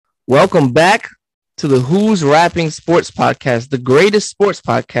Welcome back to the Who's Rapping Sports Podcast, the greatest sports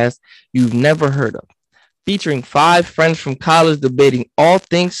podcast you've never heard of, featuring 5 friends from college debating all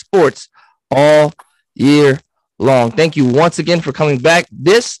things sports all year long. Thank you once again for coming back.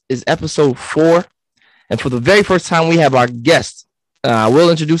 This is episode 4, and for the very first time, we have our guest. I will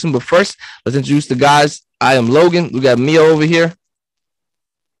introduce him, but first, let's introduce the guys. I am Logan. We got Mio over here.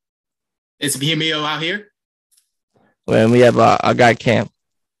 It's Mio out here. And we have our guy Cam.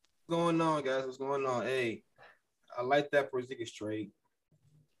 What's going on, guys? What's going on? Hey, I like that Porzingis trade.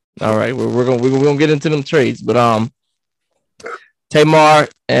 All right, we're gonna get into them trades, but Tamar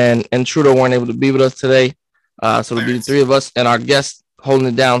and Trudeau weren't able to be with us today, so it'll be the 3 of us and our guest holding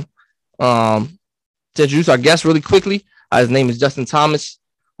it down. To introduce our guest really quickly, his name is Justin Thomas.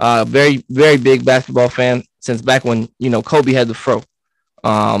 Very big basketball fan since back when Kobe had the fro.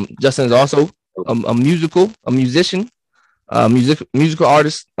 Justin is also a musician. Musical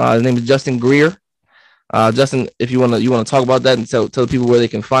artist. His name is Justin Greer. Justin, if you want to talk about that and tell the people where they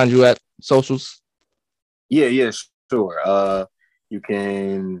can find you at socials. Yeah, sure. You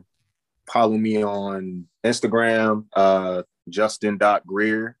can follow me on Instagram,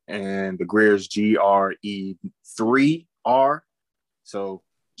 Justin.Greer, and the Greer is GRE3R. So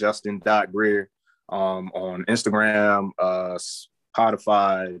Justin.Greer on Instagram,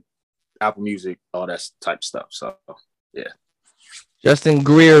 Spotify, Apple Music, all that type stuff. So yeah. Justin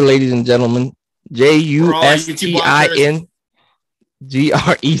Greer, ladies and gentlemen.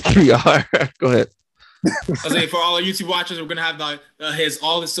 JUSTINGRE3R. Go ahead. I say for all our YouTube watchers, we're gonna have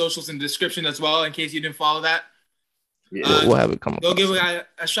all his socials in the description as well, in case you didn't follow that. Yeah, we'll have it come. Go give a guy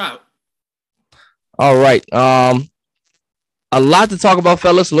a shot. All right. A lot to talk about,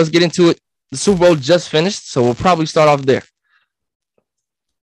 fellas. So let's get into it. The Super Bowl just finished, so we'll probably start off there.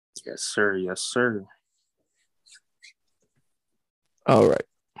 Yes, sir. All right.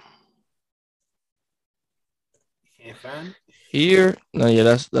 Can't find here. No, yeah,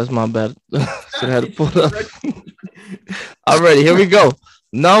 that's my bad. Should have had to pull it up. All righty, here we go.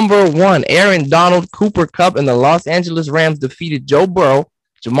 Number 1, Aaron Donald, Cooper Kupp, and the Los Angeles Rams defeated Joe Burrow,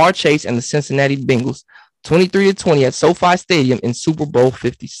 Jamar Chase, and the Cincinnati Bengals 23-20 at SoFi Stadium in Super Bowl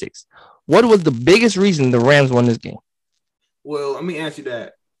 56. What was the biggest reason the Rams won this game? Well, let me answer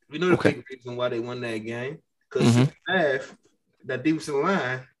that. We know the big reason why they won that game. Because that defensive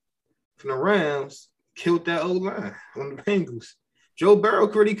line from the Rams killed that old line on the Bengals. Joe Burrow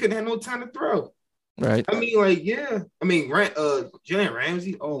couldn't have no time to throw. Right. I mean, Jalen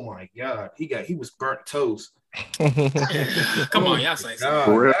Ramsey, oh my God. He was burnt toast. Come on, y'all say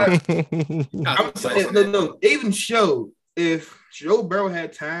No. They even showed if Joe Burrow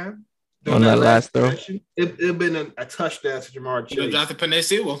had time on that last throw, it'd have been a touchdown to Jamar Chase. You got the Penei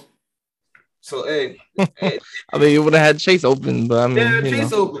Sewell. So, hey. I mean, you would have had Chase open, but I mean,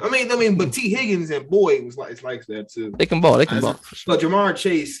 Chase open. I mean, but T. Higgins and Boyd was like that too. They can ball. But Jamar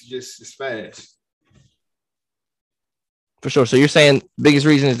Chase just is fast. For sure. So you're saying biggest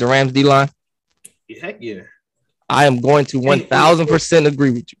reason is the Rams D-line? Heck yeah. I am going to 1,000%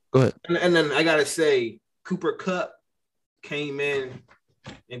 agree with you. Go ahead. And then I gotta say, Cooper Kupp came in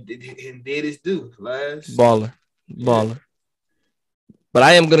and did his due last. Baller. But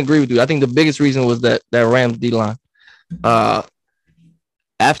I am going to agree with you. I think the biggest reason was that Rams D-line.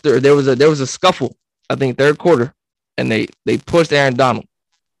 After there was a scuffle, I think third quarter, and they pushed Aaron Donald.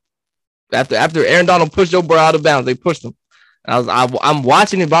 After Aaron Donald pushed Joe Burrow out of bounds, they pushed him. I'm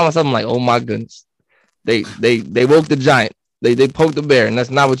watching it by myself. I'm like, oh my goodness, they woke the giant. They poked the bear, and that's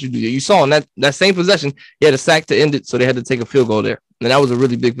not what you do. You saw in that same possession, he had a sack to end it, so they had to take a field goal there, and that was a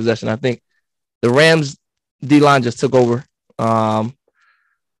really big possession. I think the Rams D-line just took over.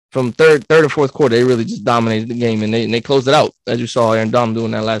 From third and fourth quarter, they really just dominated the game, and they closed it out, as you saw Aaron Donald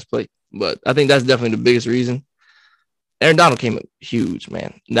doing that last play. But I think that's definitely the biggest reason. Aaron Donald came up huge,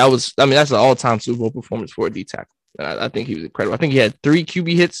 man. That's an all-time Super Bowl performance for a D tackle. I think he was incredible. I think he had 3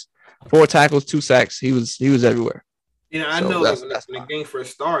 QB hits, 4 tackles, 2 sacks. He was everywhere. I know when the game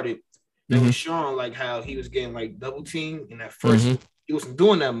first started, they was showing like how he was getting like double teamed, and at first he wasn't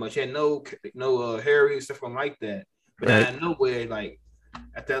doing that much. He had no Harry and stuff like that. But out of nowhere, like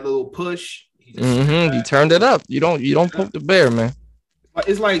at that little push, he turned it up. You don't poke the bear, man.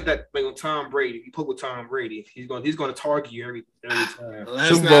 It's like that, like with Tom Brady. If you poke with Tom Brady, he's going to target you every time.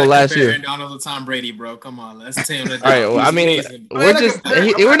 Super Bowl last year. Donald to Tom Brady, bro. Come on, let's tell him. All right. Well, I mean,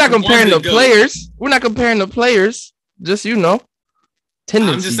 we're not comparing the players. We're not comparing the players. Just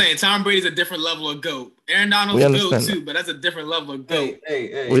tendency. I'm just saying, Tom Brady's a different level of GOAT. Aaron Donald's a GOAT too, but that's a different level of GOAT.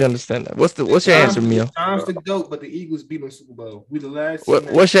 Hey. We understand that. What's your answer, Mio? Tom's the GOAT, but the Eagles beat him Super Bowl. We the last.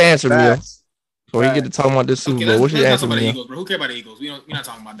 What's your answer, Mio? So we get to talk about this Super Bowl. What's your answer, about the Neil? Eagles, bro? Who care about the Eagles? We're not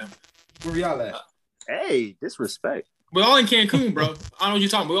talking about them. Where y'all at? Hey, disrespect. We're all in Cancun, bro. I don't know what you're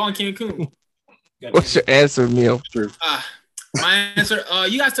talking about. We're all in Cancun. What's your answer, Neil? My answer,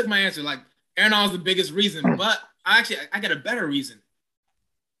 you guys took my answer. Like, Aaron Donald's the biggest reason, but I got a better reason.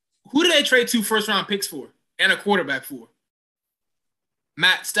 Who did they trade 2 first-round picks for and a quarterback for?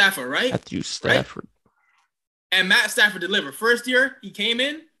 Matt Stafford, right? Matthew Stafford. Right? And Matt Stafford delivered. First year, he came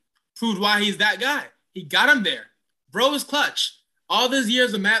in, proved why he's that guy. He got him there. Bro is clutch. All these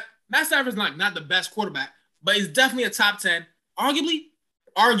years of Matt Stafford's not the best quarterback, but he's definitely a top 10, arguably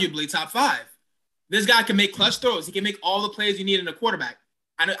top 5. This guy can make clutch throws. He can make all the plays you need in a quarterback.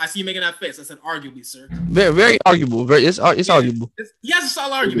 I see you making that face. I said arguably, sir. Very, very arguable. It's arguable. He has a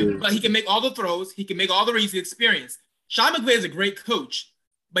solid argument, but he can make all the throws. He can make all the reads. Experience. Sean McVay is a great coach,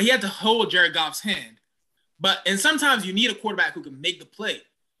 but he had to hold Jared Goff's hand. And sometimes you need a quarterback who can make the play.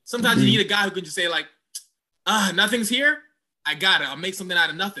 Sometimes you need a guy who can just say, like, nothing's here. I got it. I'll make something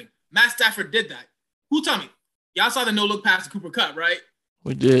out of nothing. Matt Stafford did that. Who told me? Y'all saw the no-look pass to Cooper Kupp, right?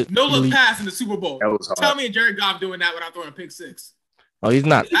 We did. No-look pass in the Super Bowl. That was hard. Tell me Jared Goff doing that without throwing a pick 6. Oh, he's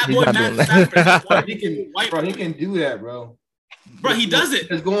not. That He's boy not Matt doing that. Stafford, He can do that, bro. Bro, he does it.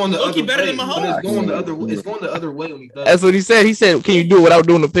 It's going the other better way. than Mahomes. It's going the other way. It's going the other way when he does. That's what he said. He said, "Can you do it without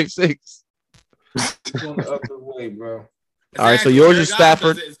doing the pick 6?" It's going the other way, bro. All right, so yours is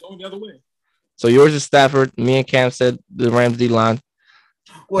Stafford. It's going the other way. So yours is Stafford. Me and Cam said the Rams D line.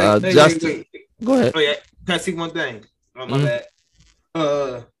 Wait. Go ahead. Oh yeah, can I see one thing? Oh my bad.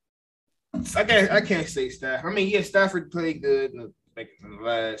 I can't say Stafford. I mean, yeah, Stafford played good in the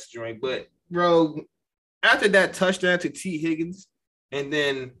last joint, but bro, after that touchdown to T. Higgins, and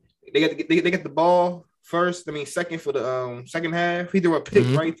then they get the ball first. I mean, second for the second half. He threw a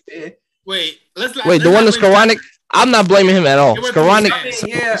pick right there. Wait, the one to Skoranek. I'm not blaming him at all. Skoranek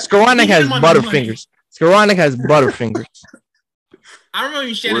has butterfingers. Skoranek has butterfingers. I remember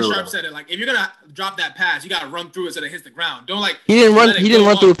when Shannon Sharp said it. Like, if you're gonna drop that pass, you gotta run through it so that it hits the ground. Don't like. He didn't run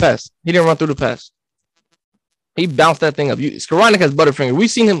through the pass. He didn't run through the pass. He bounced that thing up. Skoranek has butterfinger. We've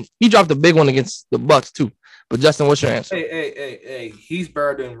seen him. He dropped a big one against the Bucks too. But Justin, what's your answer? Hey, he's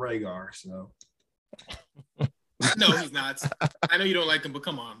better than Rhaegar. So. No, he's not. I know you don't like him, but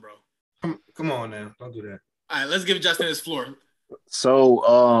come on, bro. Come on now, don't do that. All right, let's give Justin his floor.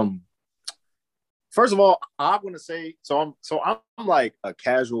 So, first of all, I'm gonna say I'm like a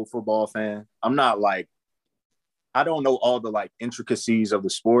casual football fan. I'm not like, I don't know all the like intricacies of the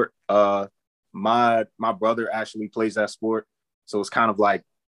sport. My brother actually plays that sport, so it's kind of like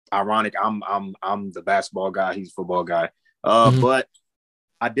ironic. I'm the basketball guy, he's a football guy. But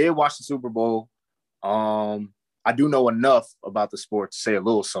I did watch the Super Bowl. I do know enough about the sport to say a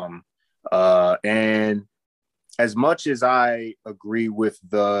little something. And as much as I agree with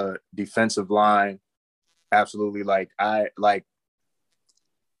the defensive line, absolutely,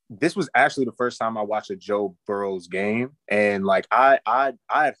 this was actually the first time I watched a Joe Burrow's game, and like I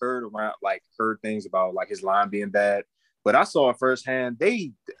had heard things about like his line being bad, but I saw it firsthand.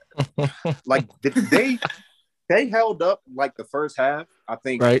 They held up like the first half, I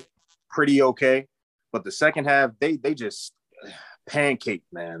think, pretty okay, but the second half they just pancaked,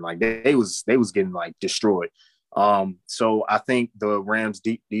 man. Like they was getting like destroyed. So I think the Rams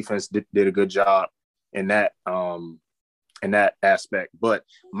defense did a good job in that aspect. But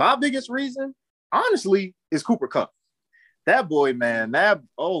my biggest reason, honestly, is Cooper Kupp. That boy, man,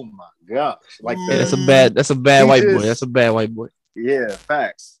 oh my gosh. Like that's a bad white boy. That's a bad white boy. Yeah,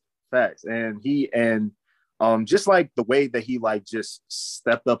 facts. And just like the way that he like just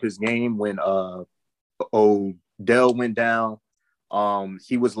stepped up his game when Odell went down.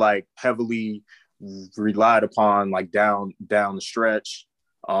 He was like heavily relied upon like down the stretch.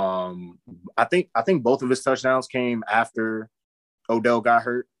 I think both of his touchdowns came after Odell got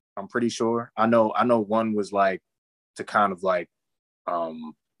hurt. I'm pretty sure. I know one was like to kind of like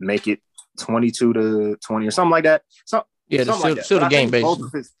make it 22-20 or something like that. So yeah, still the game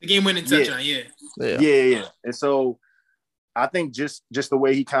basically. The game winning touchdown, yeah. And so I think just the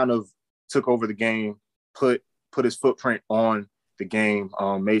way he kind of took over the game, put his footprint on the game,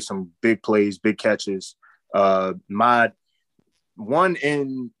 made some big plays, big catches. My one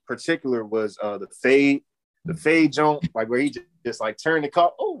in particular was the fade jump, like where he just like turned the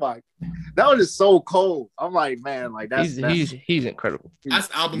cup. Oh my, that was just so cold. I'm like, man, like he's incredible. That's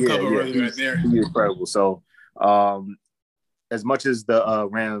album cover right there. He's incredible. So as much as the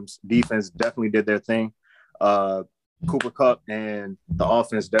Rams defense definitely did their thing, Cooper Kupp and the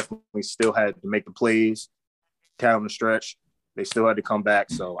offense definitely still had to make the plays down the stretch. They still had to come back,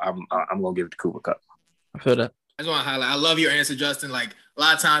 so I'm gonna give it to Cooper Kupp. I feel that. I just want to highlight. I love your answer, Justin. Like a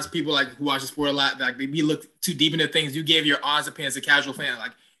lot of times people like who watch the sport a lot, like they look too deep into things. You gave your honest opinion as a casual fan.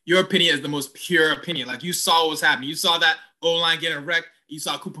 Like your opinion is the most pure opinion. Like you saw what was happening. You saw that O-line getting wrecked. You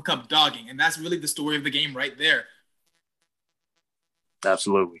saw Cooper Kupp dogging, and that's really the story of the game right there.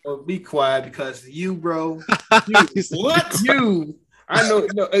 Absolutely. Oh, be quiet because you, bro. What? You. I know.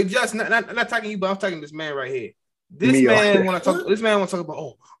 No, just not talking to you, but I'm talking to this man right here. This man want to talk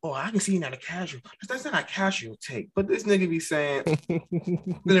about. Oh, I can see you're not a casual. That's not a casual take. But this nigga be saying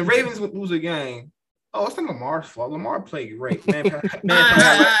when the Ravens would lose a game. Oh, it's not Lamar's fault. Lamar played great. Man probably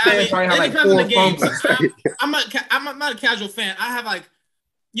had like 4 fumbles. I'm not a casual fan. I have like,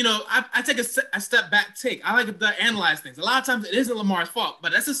 I take a step back take. I like to analyze things. A lot of times it isn't Lamar's fault,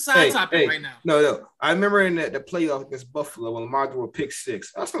 but that's a side topic right now. No. I remember in the playoff against Buffalo when Lamar threw a pick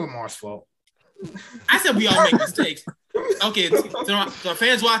 6. That's not Lamar's fault. I said we all make mistakes. Okay, so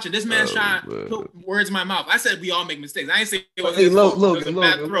fans watching, this man's trying to put words in my mouth. I said we all make mistakes. I ain't say it was his fault.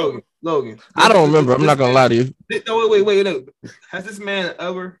 Logan. I don't remember. I'm not gonna lie to you. No, wait. No. Has this man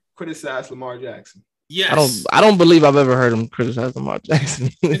ever criticized Lamar Jackson? Yes. I don't believe I've ever heard him criticize Lamar Jackson.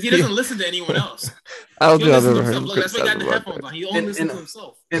 He doesn't listen to anyone else. I don't think I've ever heard him criticize Lamar. That's why he got the headphones on. He only listens to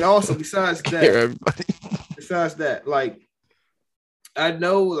himself. And also, besides that, like I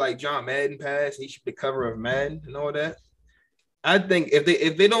know, like John Madden passed, he should be the cover of Madden and all that. I think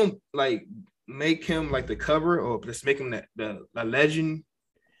if they don't like make him like the cover or just make him the legend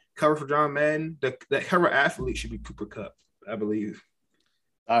cover for John Madden, the cover athlete should be Cooper Kupp, I believe.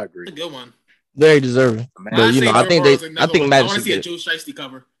 I agree. That's a good one. Very deserving. But I think Madden I want to should see a Joe Shiesty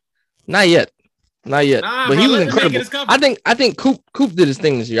cover. Not yet. But he was incredible. I think Coop did his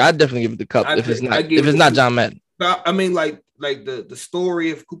thing this year. I'd definitely give it the Kupp if it's not John Madden. I mean, like the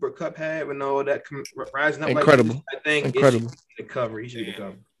story of Cooper Kupp had and all that rising up. Incredible. Like, I think incredible. It should be the cover. He should be the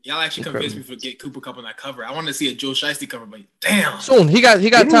cover. Y'all actually convinced me to get Cooper Kupp on that cover. I wanted to see a Joe Shiesty cover, but damn. Soon. He got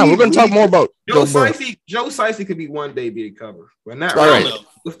time. We're going to talk more about Joe Shiesty. Joe Shiesty could be one day be the cover, but not right.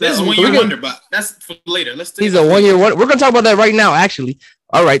 This is 1 year wonder, but that's for later. He's a 1 year wonder. We're going to talk about that right now, actually.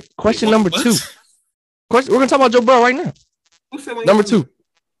 All right. Question number 2. We're going to talk about Joe Burrow right now. Number 2.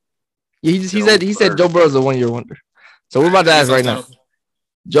 Yeah, he said Joe Burrow's a 1 year wonder. So we're about to ask right now.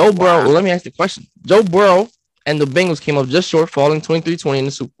 Joe Burrow, well, let me ask the question. Joe Burrow and the Bengals came up just short, falling 23-20 in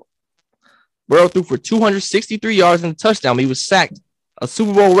the Super Bowl. Burrow threw for 263 yards and a touchdown. He was sacked a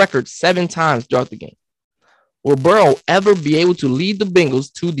Super Bowl record 7 times throughout the game. Will Burrow ever be able to lead the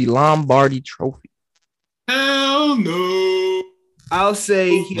Bengals to the Lombardi Trophy? Hell no. I'll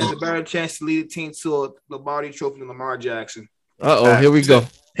say he has a better chance to lead the team to a Lombardi Trophy than Lamar Jackson. Here we go.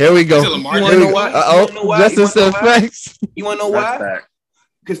 You want to know why? Justin said facts. You want to know why?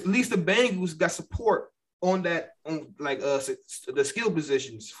 Because at least the Bengals got support on that, the skill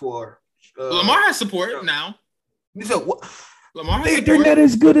positions for. Lamar has support now. So Lamar has support. They're not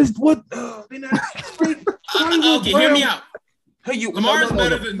as good as what? They're not. Okay, hear me out. Hey, Lamar's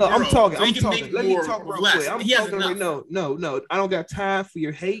better than Burrow. I'm talking. Let me talk real quick. No. I don't got time for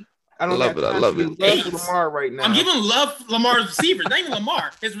your hate. I love Lamar right now. I'm giving love to Lamar's receivers. Not even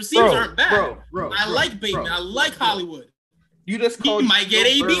Lamar. His receivers aren't bad. I like Bateman. I like Hollywood. You just called might get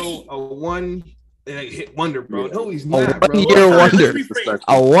AB a one hit wonder, bro. No, he's not. A 1 year wonder.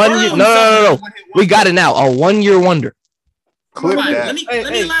 A 1 year. No. We got it now. A 1 year wonder. Let me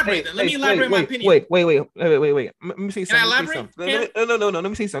elaborate. Let me elaborate my opinion. Wait. Let me say something. Can I elaborate? No. Let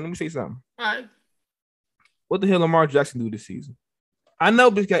me say something. All right. What the hell Lamar Jackson do this season? I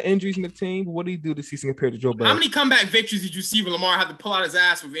know he's got injuries in the team, but what did he do this season compared to Joe Burrow? How many comeback victories did you see when Lamar had to pull out his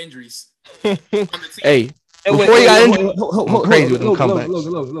ass with injuries? Hey, before he got injured, I'm crazy with them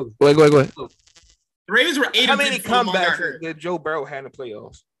comebacks. Go ahead. The Ravens were 8 How many comebacks did Joe Burrow have in the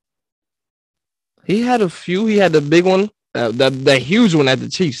playoffs? He had a few. He had the big one, the huge one at the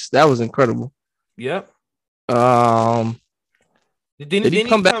Chiefs. That was incredible. Yep. Did he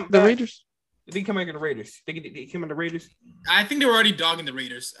come back to the Raiders? Did he come back to the Raiders? Did he come in the Raiders? I think they were already dogging the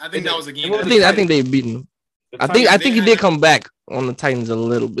Raiders. I think that was a game. I think they beat them. I think he did come back on the Titans a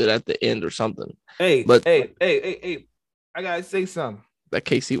little bit at the end or something. Hey, I gotta say something. That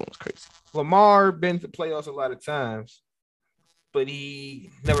KC one was crazy. Lamar been to playoffs a lot of times, but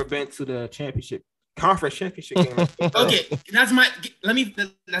he never been to the conference championship game. Okay, that's my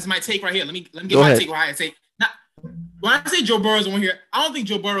take right here. Let me get my take right here and say now, when I say Joe Burrow's one here, I don't think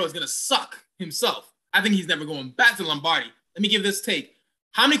Joe Burrow is gonna suck himself. I think he's never going back to Lombardi. Let me give this take.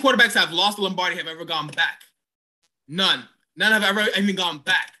 How many quarterbacks have lost to Lombardi have ever gone back? None have ever even gone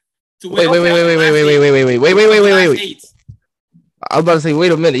back. Wait. I was about to say,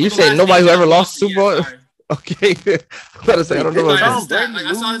 wait a minute. You saying nobody who ever lost Super Bowl? Okay, I say I don't know. Like, I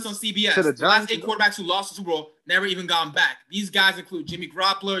saw this on CBS. The last 8 quarterbacks who lost the Super Bowl never even gone back. These guys include Jimmy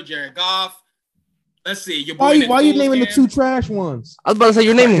Garoppolo, Jared Goff. Let's see. Your boy why are you naming the 2 trash ones? I was about to say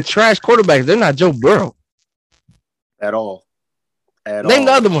you're naming trash quarterbacks. They're not Joe Burrow at all. Name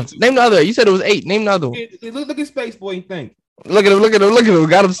the other ones. Name the other. You said it was 8. Name the other one. Look at Space Boy. You think? Look at him.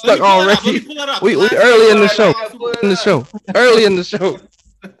 Got him stuck already. We early in the show. Early in the show.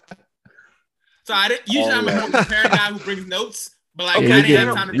 So usually I'm a more prepared guy who brings notes, but like I didn't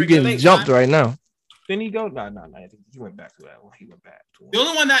have time to bring you getting jumped right now. Didn't he go? No. I think he went back to that one. He went back to the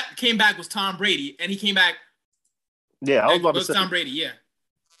only one that came back was Tom Brady, and he came back. Yeah, I was about to say Tom Brady. Yeah,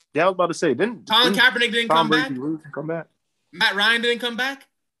 I was about to say. Colin Kaepernick didn't come back. Come back. Matt Ryan didn't come back.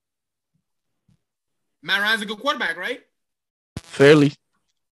 Matt Ryan's a good quarterback, right? Fairly.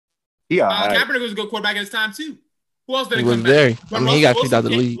 Yeah. Kaepernick was a good quarterback at his time too. Who else didn't come back? I mean, he got kicked out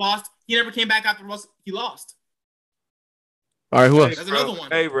of the league. He never came back after he lost. All right, who else? That's another one.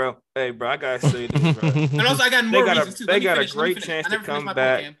 Hey, bro, I gotta say this, bro. And also, I got more reasons too. They got a great chance to come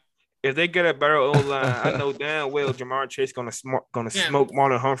back. If they get a better O-line, I know damn well Jamar Chase gonna smoke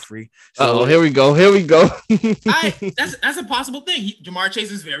Marlon Humphrey. So, here we go. That's a possible thing. Jamar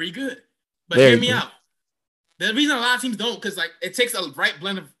Chase is very good, but hear me out. The reason a lot of teams don't, because like it takes a right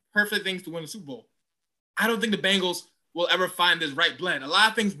blend of perfect things to win the Super Bowl. I don't think the Bengals will ever find this right blend. A lot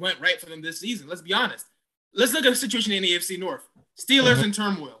of things went right for them this season. Let's be honest. Let's look at the situation in the AFC North. Steelers in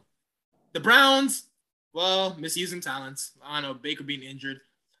turmoil. The Browns, misusing talents. I don't know, Baker being injured.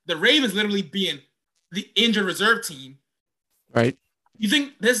 The Ravens literally being the injured reserve team. Right. You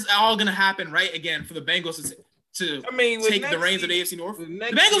think this is all going to happen right again for the Bengals to take the reins of the AFC North? The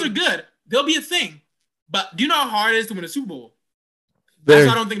Bengals are good. They'll be a thing. But do you know how hard it is to win a Super Bowl? That's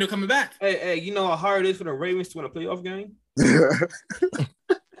why I don't think they're coming back. Hey, you know how hard it is for the Ravens to win a playoff game?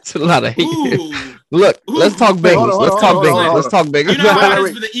 It's a lot of hate. Look, let's talk Bengals. Let's talk Bengals. You know how hard it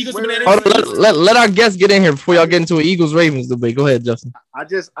is for the Eagles to win let our guests get in here before y'all get into an Eagles-Ravens debate. Go ahead, Justin. I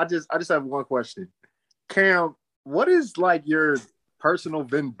just have one question. Cam, what is like your personal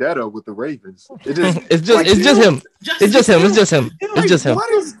vendetta with the Ravens? It's just him. It's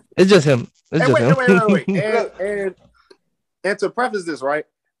just him. Wait. And to preface this, right,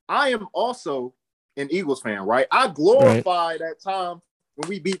 I am also an Eagles fan, right? I glorify that time when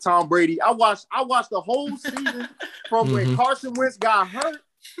we beat Tom Brady. I watched the whole season from when Carson Wentz got hurt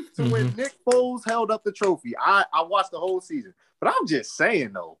to when Nick Foles held up the trophy. I watched the whole season. But I'm just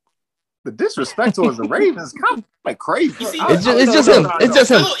saying, though, the disrespect towards the Ravens is kind of like crazy. It's just him. It's just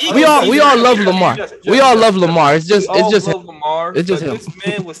him. We all love Lamar. We all love Lamar. It's just him. Lamar, it's just him. This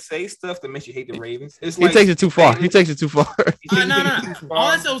man would say stuff that makes you hate the Ravens. He takes it too far. No. All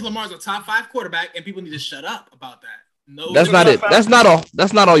I said was Lamar's a top 5 quarterback, and people need to shut up about that. No, that's not it. That's not all.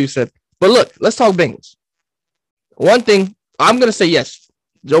 That's not all you said. But look, let's talk Bengals. One thing I'm gonna say, yes,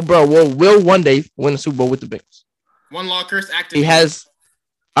 Joe Burrow will one day win the Super Bowl with the Bengals. One law curse active. He has.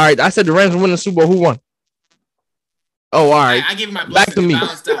 All right, I said the Rams will win the Super Bowl. Who won? Oh, all right. I gave him my blessing. Back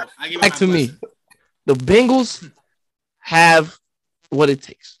to me. Back to me. The Bengals have what it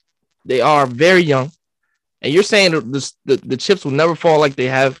takes. They are very young, and you're saying the chips will never fall like they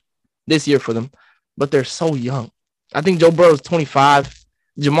have this year for them, but they're so young. I think Joe Burrow is 25.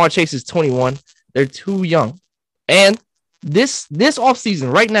 Jamar Chase is 21. They're too young. And this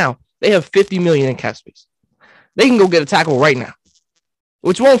offseason, right now, they have $50 million in cap space. They can go get a tackle right now,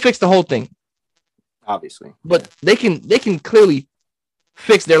 which won't fix the whole thing, obviously. But they can clearly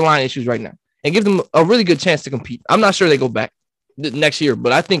fix their line issues right now and give them a really good chance to compete. I'm not sure they go back next year,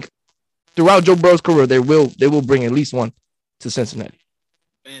 but I think throughout Joe Burrow's career, they will bring at least one to Cincinnati.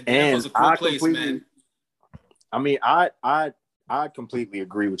 Man, that was a cool place, man. I mean, I completely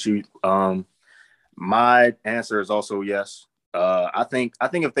agree with you. My answer is also yes. I think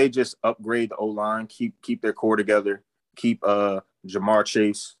if they just upgrade the O-line, keep their core together, keep Jamar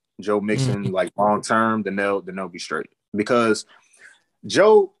Chase, Joe Mixon like long term, then they'll be straight. Because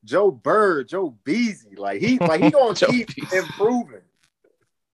Joe Bird, Joe Beasley, he gonna keep improving.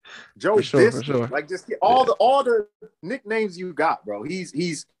 Joe Biscuit, sure. Like just get all the nicknames you got, bro.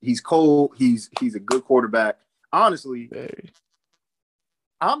 He's cold. He's a good quarterback. Honestly,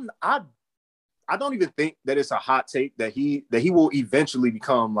 I don't even think that it's a hot take that he will eventually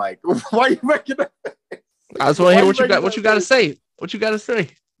become like. Why are you making that? I just want to hear what you got to say. What you got to say?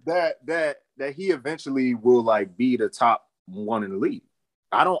 That he eventually will like be the top one in the league.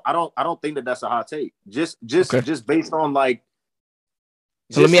 I don't think that that's a hot take. Just based on like.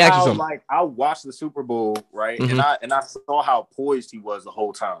 So let me ask you something. Like I watched the Super Bowl, right, and I saw how poised he was the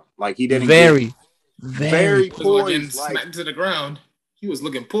whole time. Like he didn't very poised. He was smacked to the ground. He was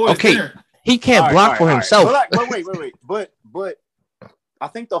looking poised. Okay, there. He can't block for himself. But wait. But I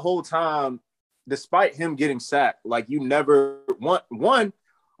think the whole time, despite him getting sacked, like you never one,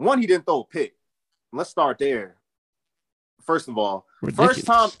 he didn't throw a pick. Let's start there. First of all, Ridiculous. First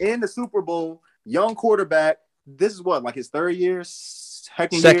time in the Super Bowl, young quarterback. This is what, like his third year,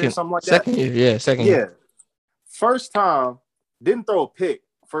 second year, something like that. Second year. First time, didn't throw a pick.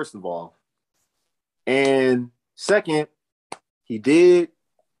 First of all, and second, he did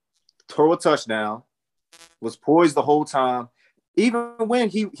throw a touchdown. Was poised the whole time, even when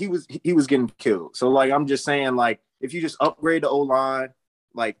he was getting killed. So like I'm just saying, like if you just upgrade the O-line,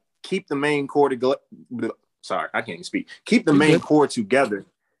 like keep the main core together. Sorry, I can't even speak. Keep the main core together.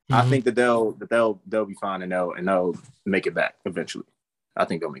 Mm-hmm. I think that they'll be fine and they'll make it back eventually. I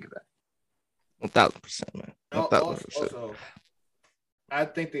think they'll make it back. 1,000%, man. 1,000%. Also, I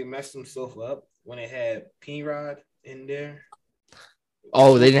think they messed themselves up when they had P-Rod in there.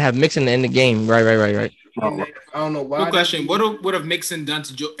 Oh, they didn't have Mixon in the game. Right. I don't know why. Good question. What would have Mixon done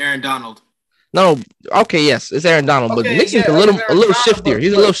to Aaron Donald? No, okay, yes, it's Aaron Donald, but Mixon's a little shiftier.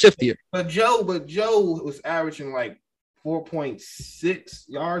 He's a little shiftier. But Joe was averaging like 4.6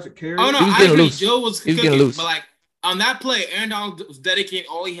 yards a carry. Oh no, I agree. Loose. Joe was getting loose. But like on that play, Aaron Donald was dedicating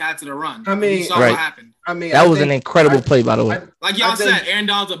all he had to the run. I mean, you saw what happened. I mean, that was an incredible play, by the way. Like y'all said, Aaron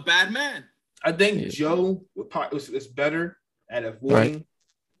Donald's a bad man. I think Joe is better at avoiding. Right.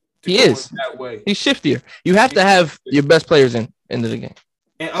 He is that way. He's shiftier. You have to have your best players into the game.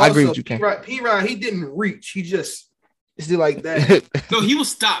 And also, I agree with you, Ken. P-Rod, he didn't reach. He just did like that. No, he was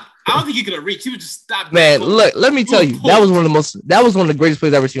stopped. I don't think he could have reached. He was just stopped. Man, look, let me tell you, that was one of the greatest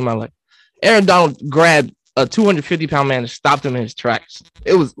plays I've ever seen in my life. Aaron Donald grabbed a 250-pound man and stopped him in his tracks.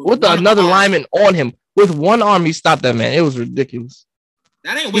 It was with another lineman on him. With one arm, he stopped that man. It was ridiculous.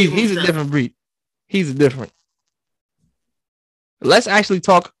 That ain't he's a different breed. He's different. Let's actually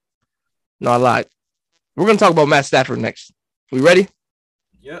talk. No, I lied. We're going to talk about Matt Stafford next. We ready?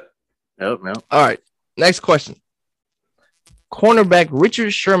 Yep. All right. Next question. Cornerback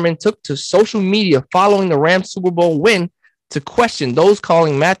Richard Sherman took to social media following the Rams Super Bowl win to question those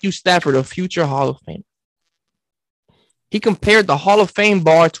calling Matthew Stafford a future Hall of Famer. He compared the Hall of Fame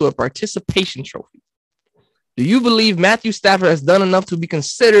bar to a participation trophy. Do you believe Matthew Stafford has done enough to be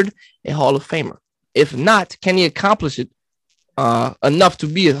considered a Hall of Famer? If not, can he accomplish it enough to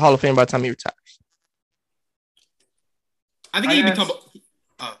be a Hall of Famer by the time he retires? I think he'd become.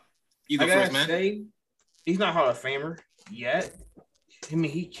 You go first, man. Say, he's not Hall of Famer yet. I mean,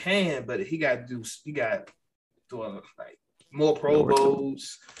 he can, but he got to do like more Pro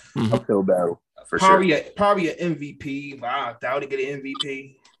Bowls. Uphill battle for probably sure. Probably an MVP. But I doubt he get an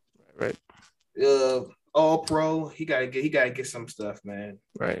MVP. Right. All Pro. He gotta get some stuff, man.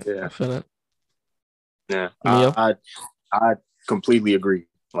 Right. Yeah. I feel it. Yeah. I completely agree.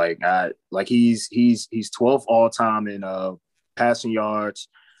 Like he's 12th all time in passing yards,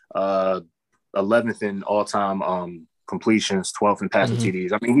 11th in all time completions, 12th in passing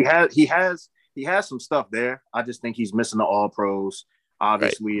TDs. I mean, he has some stuff there. I just think he's missing the All Pros.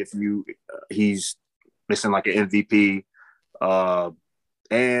 Obviously, he's missing like an MVP,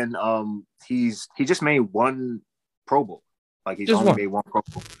 and he just made one Pro Bowl. Like he's only made one Pro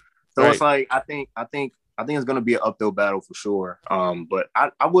Bowl. So it's like I think it's gonna be an uphill battle for sure. But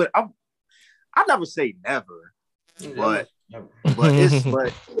I'd never say never, but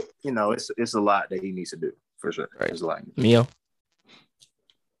it's a lot that he needs to do for sure. Right. There's a lot. Mio,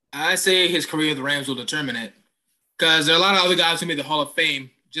 I say his career with the Rams will determine it, because there are a lot of other guys who made the Hall of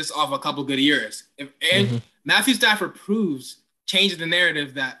Fame just off a couple good years. Matthew Stafford changes the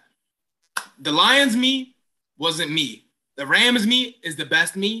narrative that the Lions me wasn't me, the Rams me is the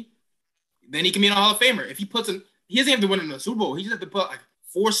best me. Then he can be a Hall of Famer. If he doesn't have to win in the Super Bowl. He just have to put like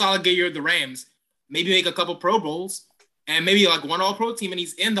 4 solid good years with the Rams, maybe make a couple Pro Bowls, and maybe like one All-Pro team, and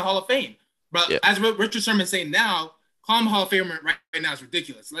he's in the Hall of Fame. But as Richard Sherman's saying now, calling him Hall of Famer right now is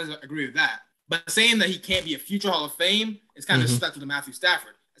ridiculous. Let's agree with that. But saying that he can't be a future Hall of Fame is kind of stuck to the Matthew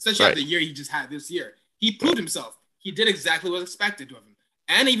Stafford, especially after the year he just had this year. He proved himself. He did exactly what was expected of him.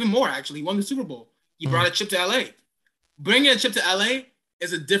 And even more, actually. He won the Super Bowl. He brought a chip to L.A. Bringing a chip to L.A.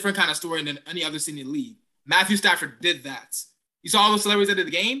 is a different kind of story than any other city in the league. Matthew Stafford did that. You saw all those celebrities that did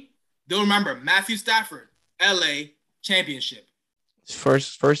the game? They'll remember Matthew Stafford, L.A. championship.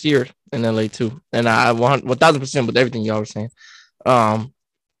 First year in LA too, and I want 1,000% with everything y'all were saying. I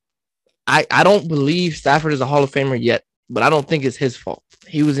don't believe Stafford is a Hall of Famer yet, but I don't think it's his fault.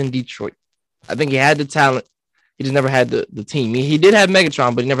 He was in Detroit. I think he had the talent. He just never had the team. He did have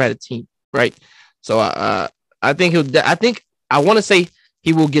Megatron, but he never had a team, right? So I think I want to say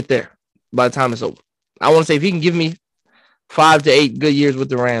he will get there by the time it's over. I want to say if he can give me 5 to 8 good years with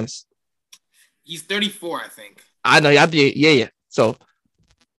the Rams, He's 34, I think. I know. Yeah. So,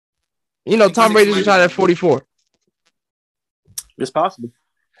 Tom Brady's retired at 44. It's possible.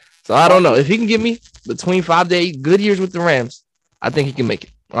 So I don't know if he can give me between 5 to 8 good years with the Rams. I think he can make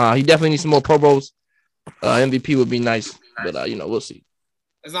it. He definitely needs some more Pro Bowls. MVP would be nice, but we'll see.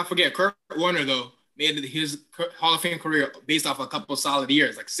 Let's not forget Kurt Warner though made his Hall of Fame career based off a couple solid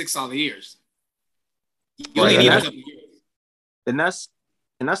years, like 6 solid years. You only need a couple years. And that's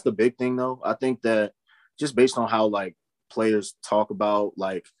the big thing though. I think that just based on how like players talk about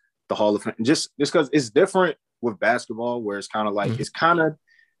like the Hall of Fame, just because it's different with basketball, where it's kind of like it's kind of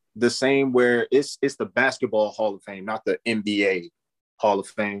the same where it's the basketball Hall of Fame, not the NBA Hall of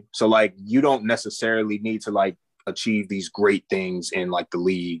Fame. So like you don't necessarily need to like achieve these great things in like the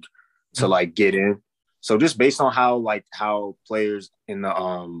league to like get in. So just based on how players in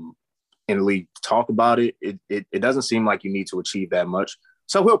the league talk about it, it doesn't seem like you need to achieve that much.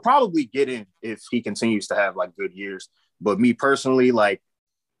 So he'll probably get in if he continues to have like good years. But me personally, like,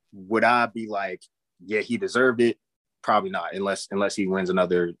 would I be like, yeah, he deserved it? Probably not, unless he wins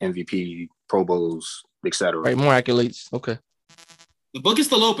another MVP, Pro Bowls, etc. Right, more accolades. Okay. The book is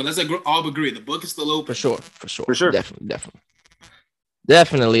still open. Let's all agree. The book is still open. For sure.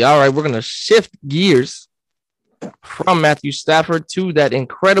 Definitely. All right, we're going to shift gears from Matthew Stafford to that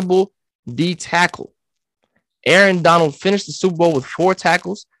incredible D tackle. Aaron Donald finished the Super Bowl with 4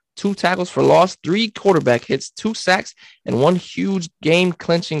 tackles, 2 tackles for loss, 3 quarterback hits, 2 sacks, and 1 huge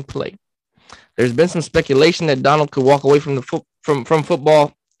game-clinching play. There's been some speculation that Donald could walk away from from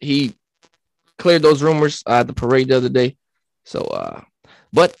football. He cleared those rumors at the parade the other day. So,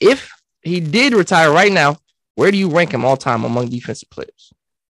 but if he did retire right now, where do you rank him all time among defensive players?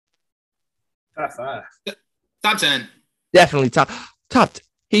 Top 5. Top 10. Definitely top.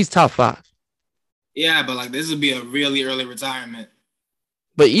 He's top 5. Yeah, but like this would be a really early retirement.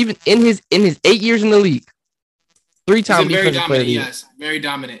 But even in his 8 years in the league, 3-time defensive player of the year. Yes, very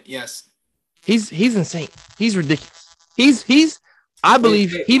dominant. Yes, he's insane. He's ridiculous. He's. I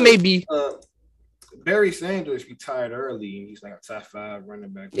believe he may be. Barry Sanders retired early, and he's like a top 5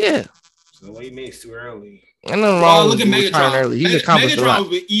 running back. Yeah. So he made it too early. I know wrong. Look at Megatron. Early. He's accomplished a lot. Megatron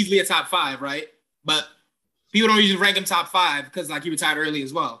was easily a top 5, right? But people don't usually rank him top 5 because like he retired early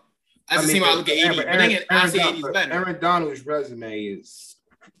as well. That's the same way I look at 80. But then I say 80 is better. Aaron Donald's resume is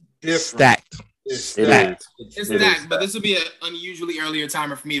different. Stacked. It's stacked, but this would be an unusually earlier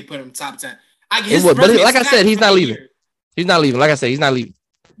timer for me to put him top 10. But like I said, he's not leaving. He's not leaving. Like I said, he's not leaving.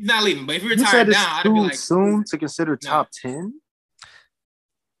 He's not leaving. But if he retired now, I'd be like soon to consider top 10.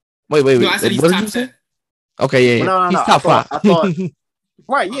 Wait. No, I said he's top 10. Okay, yeah. No, he's top 5. I thought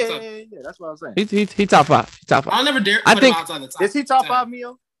right, yeah. That's what I was saying. He top 5. He's top 5. I'll never dare put him outside the top. Is he top 5,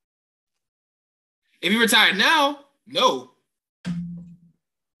 Mio? If he retired now, no.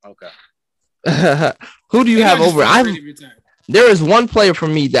 Okay. Who do you have over? There is one player for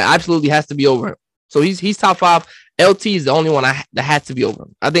me that absolutely has to be over him. So he's top 5. LT is the only one that has to be over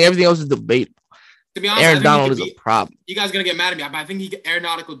him. I think everything else is debatable. To be honest, Aaron Donald is a problem. You guys are gonna get mad at me, but I think Aaron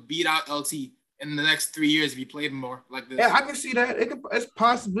Donald could beat out LT in the next 3 years if he played more like this. Yeah, I can see that. It's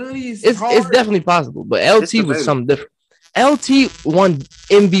possibilities. It's definitely possible, but LT was something different. LT won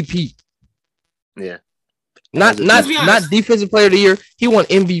MVP. Yeah. Not defensive player of the year. He won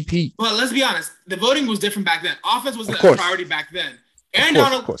MVP. Well, let's be honest. The voting was different back then. Offense was a priority back then. Aaron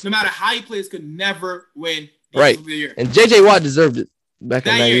Donald, no matter how he plays, could never win defensive of the year. And JJ Watt deserved it back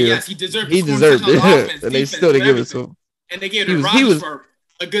in that year. Yes, he deserved it. He deserved it. Offense, and they still didn't give it to him. And they gave it to Rodgers for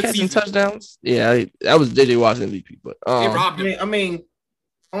a good season. Touchdowns. Yeah, that was JJ Watt's MVP. But they robbed him. I mean,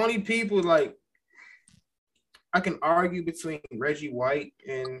 only people like I can argue between Reggie White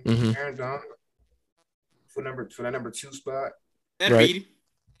and Aaron Donald for that number 2 spot.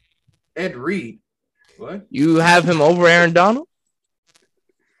 Ed Reed. What? You have him over Aaron Donald?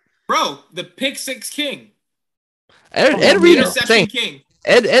 Bro, the pick 6 king. Ed Reed is insane. King.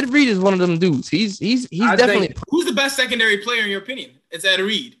 Ed Reed is one of them dudes. He's definitely. Who's the best secondary player in your opinion? It's Ed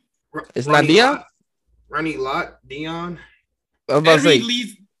Reed. It's not Dion. Ronnie Lott, Dion. Ed Reed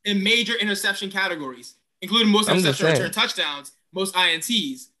leads in major interception categories, including most interception return touchdowns, most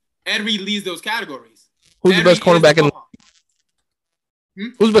INTs. Ed Reed leads those categories. Who's the best cornerback in the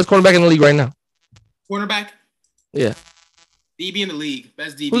league? Who's the best cornerback in the league right now? Cornerback? Yeah. DB in the league.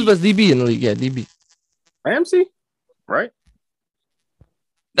 Best DB. Who's the best DB in the league? Yeah, DB. Ramsey? Right?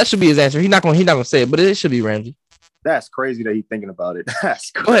 That should be his answer. He's not gonna say it, but it should be Ramsey. That's crazy that he's thinking about it. That's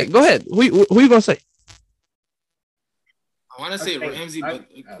crazy. Go ahead. Who you gonna say? I want to say Ramsey, but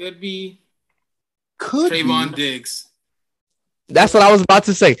it could be Trayvon Diggs. That's what I was about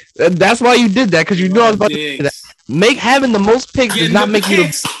to say. That's why you did that, because you knew I was about to say that. Having the most picks does not make you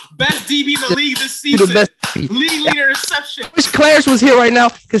the best DB in the league this He the season. best DB. League leader interception. Wish Clarence was here right now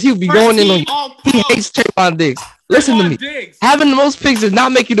because he would be First going in team on. All-Pro. He hates Trayvon Diggs. Listen to me. Diggs. Having the most picks does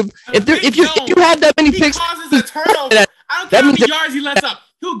not make you the. If you had that many He picks, causes a turnover. that I don't care how means many yards he lets up.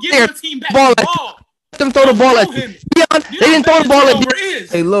 He'll give there, the team back ball the at ball. let them throw the ball at you. Deion, they didn't throw the ball at you.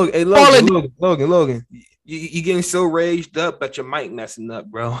 Hey, Logan. You getting so raged up, but your mic messing up,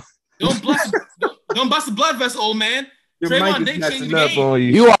 bro. Don't bust the blood vessel, old man. Your Trayvon mic Diggs is changed messing the up game. on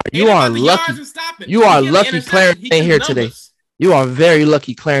You are Ain't about the lucky. yards and stopping. You are He get the lucky interception. Clarence He ain't gets here the today. numbers. You are very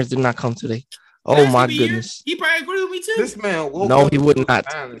lucky Clarence did not come today. Oh Clarence my would be here. goodness. He probably agree with me too. This man woke No, up he would not.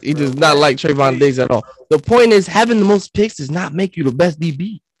 violence, He bro. does not like Trayvon Diggs at all. The point is, having the most picks does not make you the best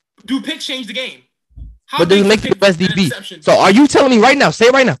DB, Do picks change the game? How but doesn't big make you the best an DB. interception? So, are you telling me right now? Say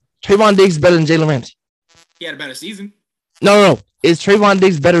it right now. Trayvon Diggs is better than Jalen Ramsey? He had a better season. No. Is Trayvon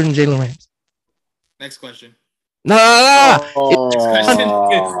Diggs better than Jalen Ramsey? Next question. No. Next question.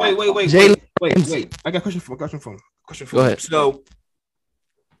 Wait. I got a question for him. Go ahead. So,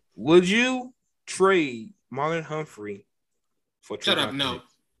 would you trade Marlon Humphrey for Shut Trayvon up. No. Diggs?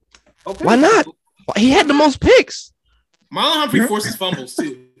 Okay. Why not? He had the most picks. Marlon Humphrey forces fumbles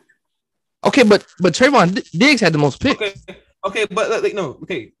too. Okay, but Trayvon Diggs had the most picks. Okay, but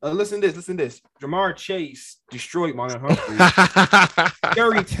listen to this. Jamar Chase destroyed Marlon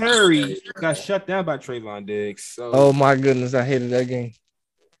Humphrey. Terry got shut down by Trayvon Diggs. So. Oh my goodness, I hated that game.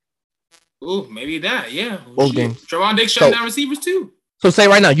 Ooh, maybe that. Yeah. Both games. Trayvon Diggs shut down receivers too. So say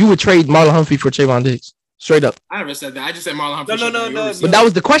right now, you would trade Marlon Humphrey for Trayvon Diggs, straight up. I never said that. I just said Marlon Humphrey. No. But that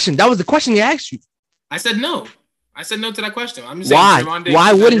was the question. That was the question he asked you. I said no. I said no to that question. I'm just Why? saying Trayvon Diggs.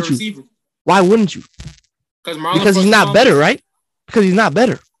 Why wouldn't you? Why wouldn't you? Because he's not better, right? Because he's not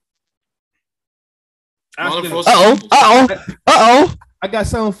better. Uh-oh. I got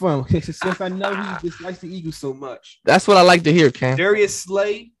something for him. Since I know he dislikes the Eagles so much. That's what I like to hear, Cam. Darius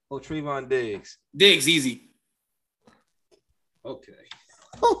Slay or Trayvon Diggs? Diggs, easy. Okay.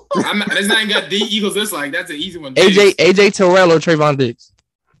 It's not even got the Eagles dislike. That's an easy one. AJ Terrell or Trayvon Diggs?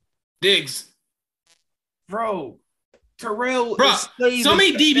 Diggs. Bro, Terrell. So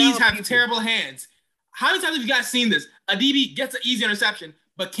many DBs have terrible hands. How many times have you guys seen this? A DB gets an easy interception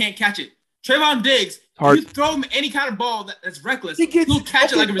but can't catch it. Trayvon Diggs, if you throw him any kind of ball that's reckless, he'll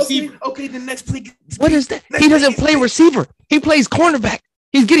catch it like a receiver. Okay, the next play. What is that? He doesn't play receiver. He plays cornerback.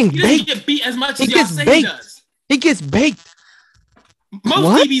 He's getting baked. He doesn't get beat as much as y'all say he does. He gets baked.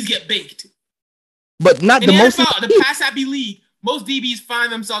 Most DBs get baked. But not the most. NFL, the pass happy league, most DBs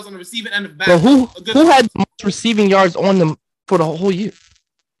find themselves on the receiving end of back. But who had most receiving yards on them for the whole year?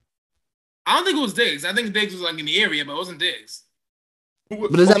 I don't think it was Diggs. I think Diggs was like in the area, but it wasn't Diggs.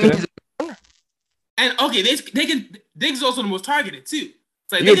 But does that mean he's a corner? And okay, they can. Diggs is also the most targeted too.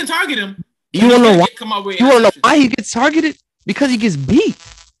 So they can target him. You want to know why? You want to know why he gets targeted? Because he gets beat.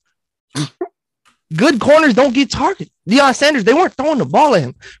 Good corners don't get targeted. Deion Sanders, they weren't throwing the ball at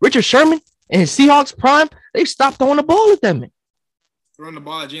him. Richard Sherman in his Seahawks prime, they stopped throwing the ball at that man. Throwing the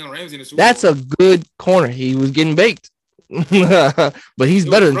ball at Jalen Ramsey in the Super Bowl. That's a good corner. He was getting baked. But he's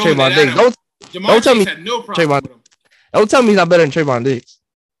better than Trayvon Diggs. Don't tell me Trayvon. Don't tell me he's not better than Trayvon Diggs.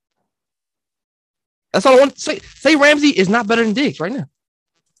 That's all I want to say. Say Ramsey is not better than Diggs right now.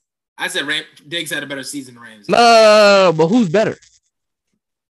 I said Diggs had a better season than Ramsey. No, but who's better?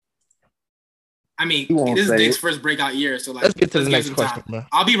 I mean, this is Diggs' first breakout year, so like, let's get to the next question, bro.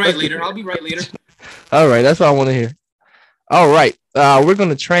 I'll be right later. All right, that's what I want to hear. All right, we're going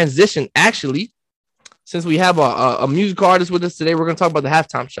to transition. Actually, since we have a musical artist with us today, we're going to talk about the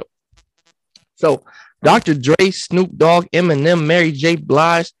halftime show. So, Dr. Dre, Snoop Dogg, Eminem, Mary J.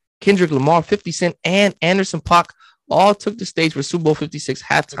 Blige, Kendrick Lamar, 50 Cent, and Anderson .Paak all took the stage for Super Bowl 56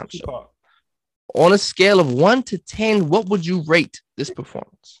 halftime show. On a scale of 1 to 10, what would you rate this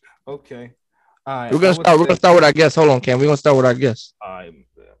performance? Okay. All right. We're gonna start with our guest. Hold on, Cam. We're gonna start with our guest. I'll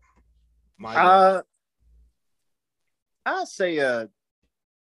say a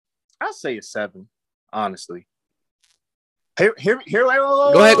 7, honestly. Here. Go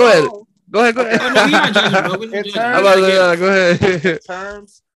ahead. Go ahead.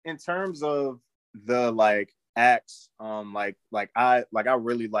 In terms of the like acts, I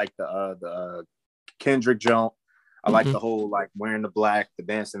really like the Kendrick jump. I like the whole like wearing the black, the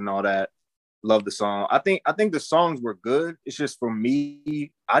dancing and all that. Love the song. I think the songs were good. It's just for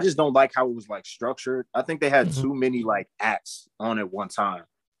me, I just don't like how it was like structured. I think they had too many like acts on at one time.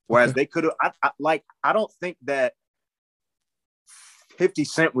 Whereas they could have I don't think that 50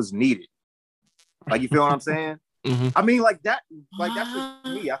 Cent was needed. Like, you feel what I'm saying? I mean, that's just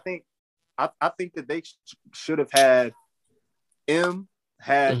me. I think that they should have had M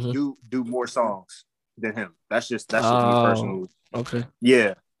do more songs than him. That's just me personally. Okay.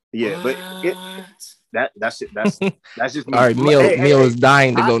 Yeah. Yeah, but that's it. That's just me. All right, Mio is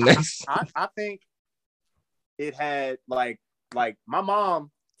dying to go next. I think it had like my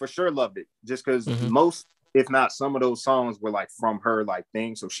mom for sure loved it just because most, if not some of those songs were like from her like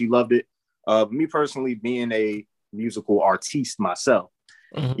thing, so she loved it. Me personally, being a musical artiste myself,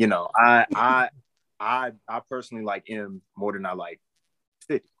 you know, I personally like M more than I like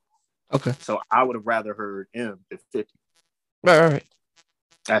 50. Okay, so I would have rather heard M than 50. Right.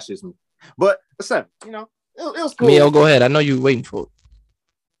 That's just me. But a 7, you know, it was cool. Mio, go ahead. I know you waiting for it.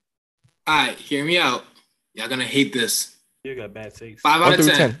 All right, hear me out. Y'all gonna hate this. You got bad taste. 5 out of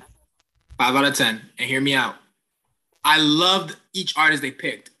 10. 5 out of 10. And hear me out. I loved each artist they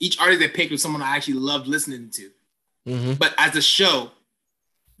picked. Each artist they picked was someone I actually loved listening to. But as a show,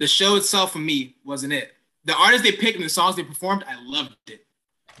 the show itself for me wasn't it. The artists they picked and the songs they performed, I loved it.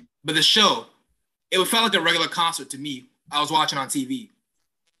 But the show, it felt like a regular concert to me. I was watching on TV.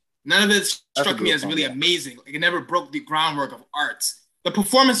 None of it struck me as really amazing. Like, it never broke the groundwork of arts. The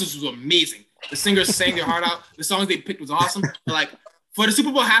performances was amazing. The singers sang their heart out. The songs they picked was awesome. But like for the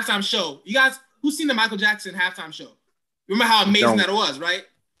Super Bowl halftime show, you guys, who's seen the Michael Jackson halftime show? Remember how amazing that was, right?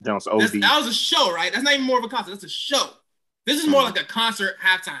 That was a show, right? That's not even more of a concert. That's a show. This is more like a concert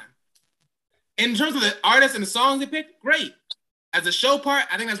halftime. In terms of the artists and the songs they picked, great. As a show part,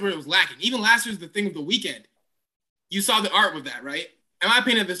 I think that's where it was lacking. Even last year's The Thing of the Weekend. You saw the art with that, right? In my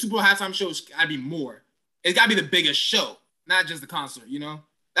opinion, the Super Bowl halftime show has got to be more. It's got to be the biggest show, not just the concert, you know?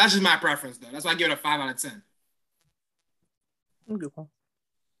 That's just my preference, though. That's why I give it a 5 out of 10.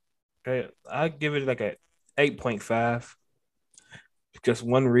 Okay, I give it like a 8.5. Just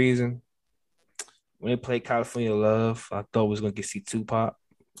one reason. When they played California Love, I thought we was going to see Tupac.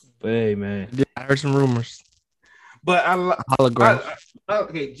 But hey, man. I heard some rumors. But hologram.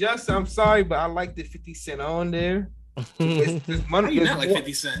 Okay, just I'm sorry, but I like the 50 Cent on there. There's one, you not like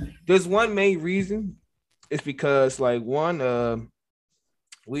 50 Cent? There's one main reason. It's because like one,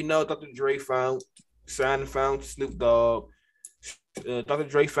 we know Dr. Dre found Snoop Dogg. Dr.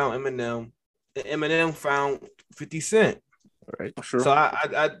 Dre found Eminem. And Eminem found 50 Cent. All right, sure. So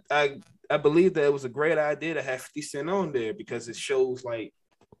I believe that it was a great idea to have 50 Cent on there because it shows like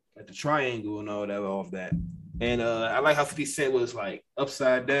the triangle and all that off that. And I like how 50 Cent was like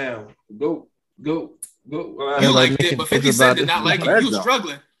upside down. Go. You liked it, but 50 Cent did not like it. He was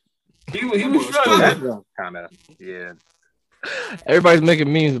struggling. He was struggling. Kind of, yeah. Everybody's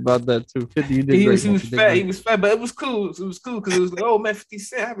making memes about that too. 50, you did he great. He was fat, but it was cool. It was cool because it was like, oh man, 50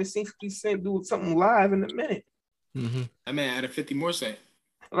 Cent. I haven't seen 50 Cent do something live in a minute. That man had a 50 more Cent.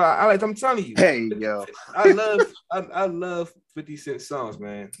 I'm telling you. Hey, yo. I love 50 Cent songs,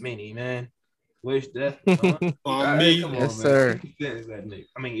 man. Many, man. Wish Death on me. Yes, sir.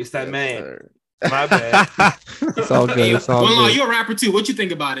 I mean, it's that man. Sir. My bad. It's all good. It's all good. You're a rapper too. What you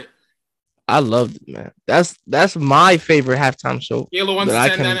think about it? I loved it, man. That's my favorite halftime show. Yellow 1 to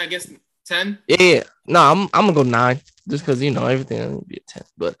 10, then I guess 10. Yeah. No, I'm gonna go 9 just because everything will be a 10.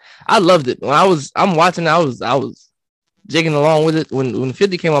 But I loved it. When I'm watching, I was jigging along with it. When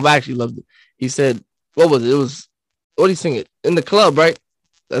 50 came up, I actually loved it. He said, "What was it? It was what did he sing it in the club, right?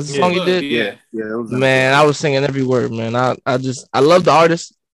 That's the song he did. Yeah. Man, I was singing every word, man. I love the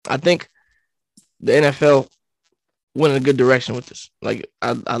artist. I think the NFL went in a good direction with this. Like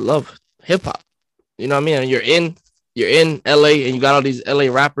I love hip hop. You know what I mean? You're in LA and you got all these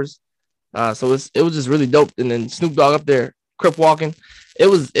LA rappers. So it was just really dope. And then Snoop Dogg up there, crip walking. It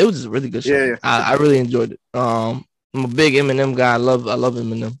was just a really good show. Yeah. I really enjoyed it. I'm a big Eminem guy. I love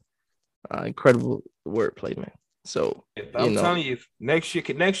Eminem. Incredible wordplay, man. So I'm telling you, next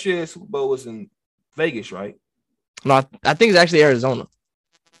year Super Bowl was in Vegas, right? No, I think it's actually Arizona.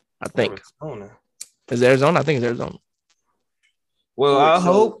 I think. Arizona. Is it Arizona? I think it's Arizona. Well, I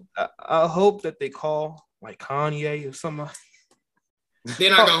hope that they call like Kanye or something.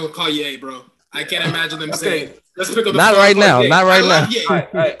 They're not gonna call Ye, bro. I can't imagine them saying. Let's pick up the Not right now. Not right now.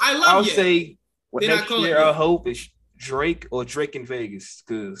 I love Ye. I'll say next year. I hope it's Drake or Drake in Vegas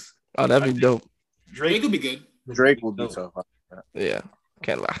because that'd be dope. Drake would be good. Drake will be tough. Yeah,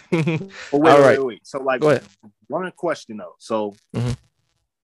 can't lie. Wait. So, like, go ahead. One question though. So,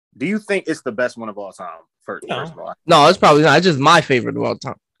 do you think it's the best one of all time? First of all, no, it's probably not. It's just my favorite of all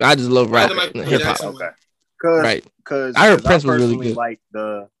time. I just love rap and hip hop. Okay, because I heard Prince was really good. Like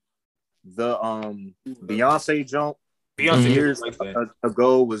the Beyonce jump. Beyonce years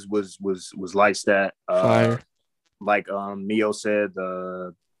ago was like that. Fire. Like Mio said,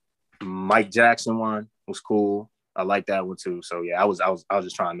 the Mike Jackson one was cool. I like that one too. So yeah, I was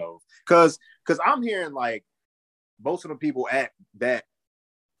just trying to know because I'm hearing like most of the people at that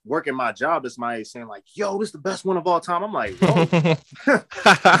working my job, this somebody saying like, "Yo, this is the best one of all time." I'm like, whoa.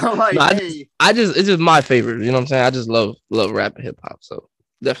 I'm like, no, hey. it's just my favorite. You know what I'm saying? I just love rap and hip hop, so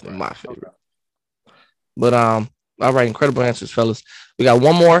definitely my favorite. Okay. But all right, incredible answers, fellas. We got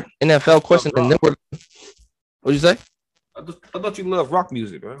one more NFL question, and then we're. What'd you say? I thought you love rock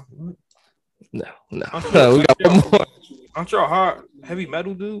music, bro. No. We got one more. Aren't you a hard heavy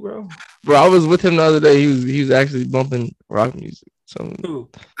metal dude, bro? Bro, I was with him the other day. He was actually bumping rock music. So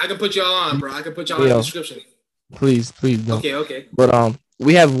I can put y'all on, bro. I can put y'all in the description. Please don't. Okay. But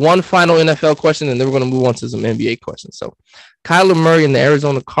we have one final NFL question, and then we're gonna move on to some NBA questions. So, Kyler Murray and the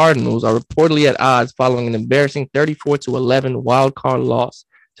Arizona Cardinals are reportedly at odds following an embarrassing 34-11 wild card loss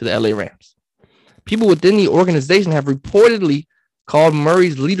to the LA Rams. People within the organization have reportedly called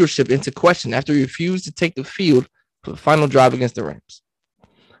Murray's leadership into question after he refused to take the field for the final drive against the Rams.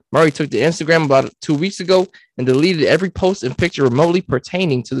 Murray took to Instagram about 2 weeks ago and deleted every post and picture remotely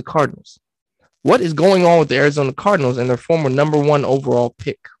pertaining to the Cardinals. What is going on with the Arizona Cardinals and their former number 1 overall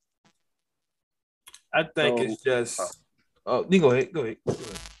pick? I think it's just. Oh, you go ahead.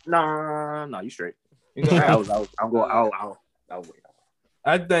 Nah, you straight. You go ahead. I'll wait.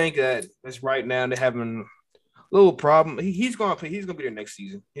 I think that it's right now they're having a little problem. He's gonna be there next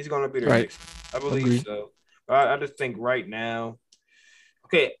season. He's gonna be there next season. I believe so. But I just think right now.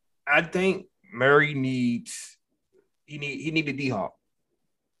 Okay, I think Murray needs a D-Hop.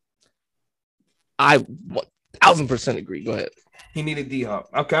 I 1,000% agree. Go ahead. He needed D-Hop.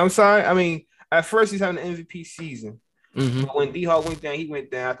 Okay, I'm sorry. I mean, at first he's having an MVP season. Mm-hmm. But when D-Hop went down, he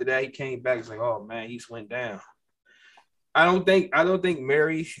went down. After that, he came back. It's like, oh man, he just went down. I don't think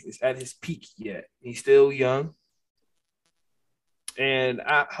Murray is at his peak yet. He's still young. And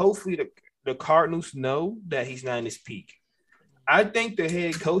hopefully the Cardinals know that he's not in his peak. I think the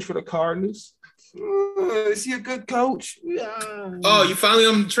head coach for the Cardinals, is he a good coach? Oh, you finally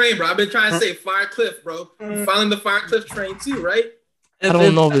on the train, bro. I've been trying to say fire Cliff, bro. You finally the fire Cliff train too, right? I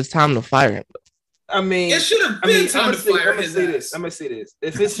don't know if it's time to fire him. I mean, it should have been time to fire him. I'm gonna say this.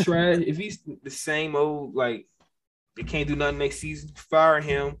 If it's trash, if he's the same old, like they can't do nothing next season, fire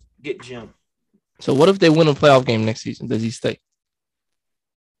him, get Jim. So what if they win a playoff game next season? Does he stay?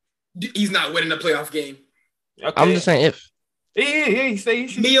 He's not winning a playoff game. Okay. I'm just saying if. Yeah, he say he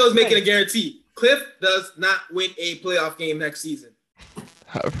should. Neo's making a guarantee. Cliff does not win a playoff game next season.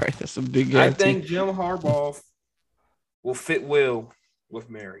 All right, that's a big guarantee. I think Jim Harbaugh will fit well with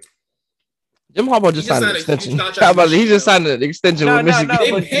Murray. Jim Harbaugh just signed an extension. How about he just signed an extension with Michigan?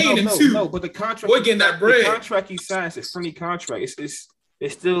 They paid him too. No, but the contract. We're getting that bread. The contract he signs is a friendly contract.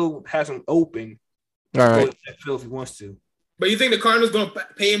 It still has him open. All right. If he wants to. But you think the Cardinals going to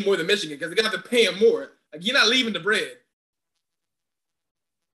pay him more than Michigan because they're going to have to pay him more? Like you're not leaving the bread.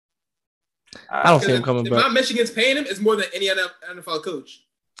 I don't see him coming back. If Michigan's paying him, it's more than any other NFL coach.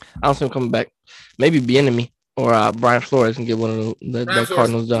 I don't see him coming back. Maybe Bieniemy or Brian Flores can get one of the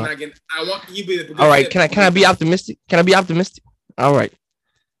Cardinals job. I want you be the. All right, can I be optimistic? Can I be optimistic? All right,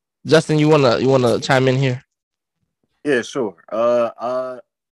 Justin, you wanna chime in here? Yeah, sure. I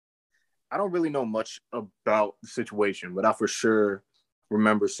don't really know much about the situation, but I for sure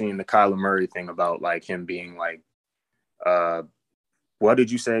remember seeing the Kyler Murray thing about like him being like, what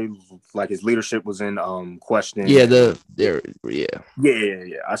did you say? Like his leadership was in question. Yeah, Yeah.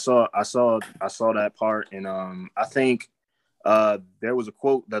 I saw that part, and I think there was a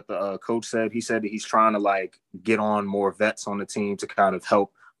quote that the coach said. He said that he's trying to like get on more vets on the team to kind of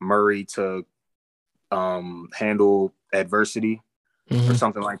help Murray to handle adversity or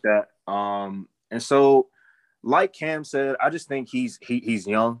something like that. And so, like Cam said, I just think he's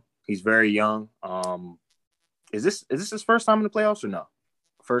young. He's very young. Is this his first time in the playoffs or no?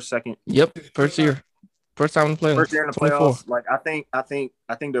 First, second? Yep, first year. First time in the playoffs. First year in the 24. Playoffs. Like I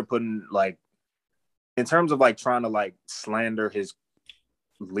think they're putting like in terms of like trying to like slander his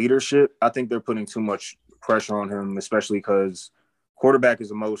leadership, I think they're putting too much pressure on him, especially because quarterback is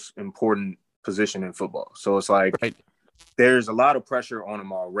the most important position in football. So it's like there's a lot of pressure on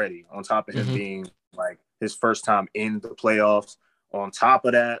him already, on top of him being like his first time in the playoffs. On top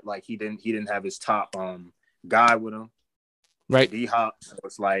of that, like he didn't have his top guy with him, right? D-Hop. So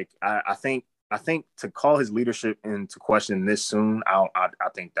it's like I think to call his leadership into question this soon, I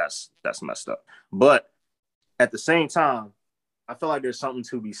think that's messed up. But at the same time, I feel like there's something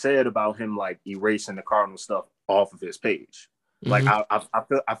to be said about him like erasing the Cardinal stuff off of his page. Like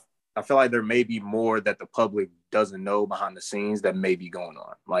I feel like there may be more that the public doesn't know behind the scenes that may be going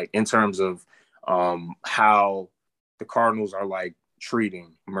on, like in terms of how the Cardinals are like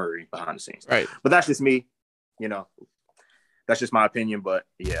treating Murray behind the scenes. Right. But that's just me, that's just my opinion. But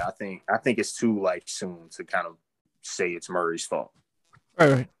yeah, I think it's too like soon to kind of say it's Murray's fault.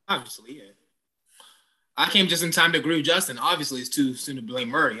 Right. Obviously, yeah. I came just in time to agree with Justin. Obviously, it's too soon to blame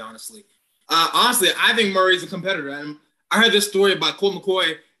Murray, honestly. Honestly, I think Murray's a competitor. And I heard this story about Colt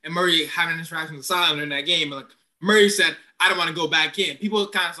McCoy and Murray having an interaction with the sideline in that game. Like Murray said, I don't want to go back in. People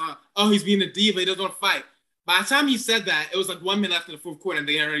kind of thought, oh, he's being a diva. He doesn't want to fight. By the time he said that, it was like 1 minute left in the fourth quarter and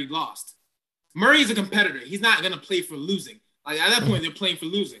they already lost. Murray's a competitor. He's not going to play for losing. Like at that point, they're playing for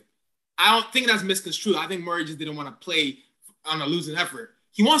losing. I don't think that's misconstrued. I think Murray just didn't want to play on a losing effort.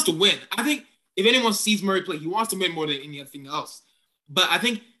 He wants to win. I think if anyone sees Murray play, he wants to win more than anything else. But I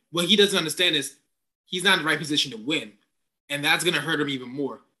think what he doesn't understand is he's not in the right position to win. And that's going to hurt him even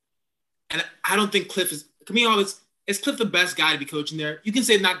more. And I don't think Cliff is – to me, all this – is Cliff the best guy to be coaching there? You can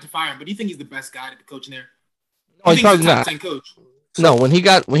say not to fire him, but do you think he's the best guy to be coaching there? No, he's probably not. Coach? No, when he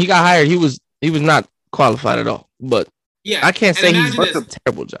got hired, he was not qualified at all. But yeah, I can't say he's done a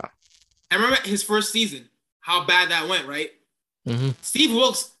terrible job. I remember his first season, how bad that went, right? Mm-hmm. Steve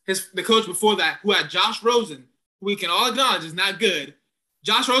Wilkes, the coach before that, who had Josh Rosen, who we can all acknowledge is not good.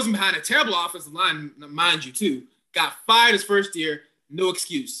 Josh Rosen behind a terrible offensive line, mind you, too. Got fired his first year, no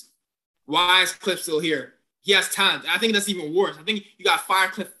excuse. Why is Cliff still here? He has talent. I think that's even worse. I think you got to fire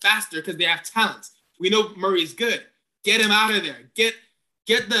Cliff faster because they have talent. We know Murray is good. Get him out of there. Get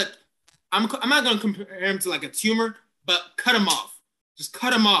the – I'm not going to compare him to like a tumor, but cut him off. Just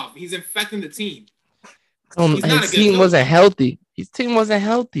cut him off. He's infecting the team. His team wasn't healthy. His team wasn't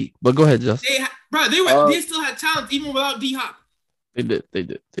healthy. But go ahead, Justin. They still had talent even without D-Hop. They did.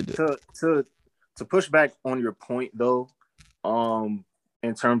 To push back on your point, though,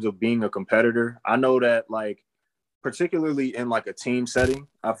 in terms of being a competitor, I know that, like, particularly in, like, a team setting,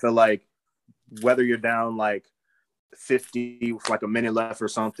 I feel like whether you're down, like, 50 with, like, a minute left or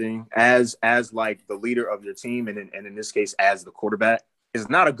something, as like, the leader of your team, and in this case, as the quarterback, is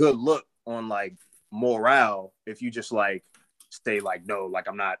not a good look on, like, morale if you just, like, stay, like, no, like,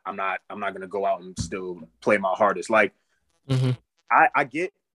 I'm not going to go out and still play my hardest. Like, mm-hmm.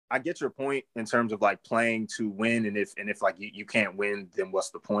 I get your point in terms of like playing to win, and if like you can't win, then what's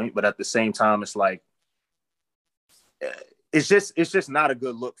the point? But at the same time, it's like it's just not a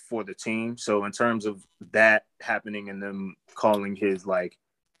good look for the team. So in terms of that happening and them calling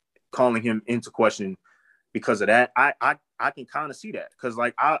him into question because of that, I can kind of see that because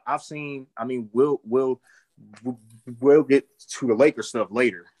like I've seen. I mean, we'll get to the Lakers stuff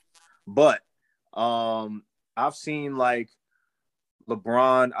later, but I've seen like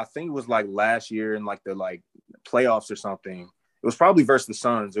LeBron, I think it was like last year in like the like playoffs or something. It was probably versus the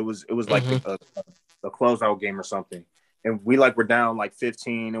Suns. It was like a closeout game or something. And we like were down like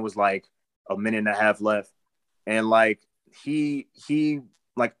 15. It was like a minute and a half left. And like he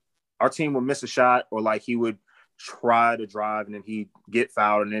like our team would miss a shot or like he would try to drive and then he'd get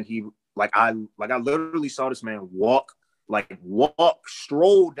fouled. And then he I literally saw this man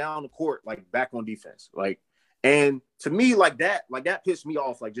stroll down the court, like back on defense. Like, and to me, like that pissed me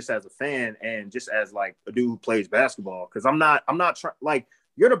off, like just as a fan and just as like a dude who plays basketball. Cause I'm not trying, like,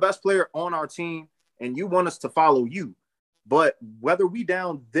 you're the best player on our team and you want us to follow you. But whether we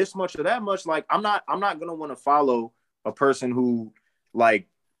down this much or that much, like I'm not going to want to follow a person who like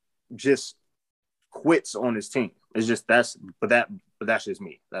just quits on his team. It's just that's just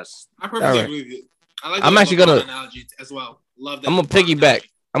me. I perfectly agree with you. I like I'm actually gonna analogy as well. Love that. I'm gonna piggyback.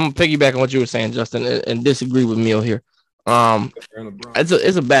 I'm gonna piggyback on what you were saying, Justin, and disagree with Meal here.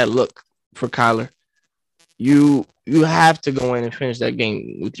 It's a bad look for Kyler. You have to go in and finish that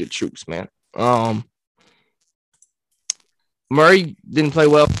game with your troops, man. Murray didn't play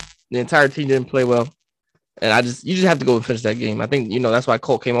well. The entire team didn't play well, and you just have to go and finish that game. I think that's why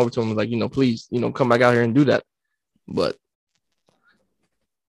Colt came over to him and was like, please, come back out here and do that. But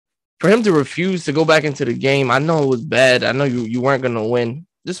for him to refuse to go back into the game, I know it was bad. I know you weren't gonna win.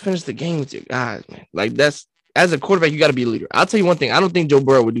 Just finish the game with your guys, man. Like that's as a quarterback, you got to be a leader. I'll tell you one thing. I don't think Joe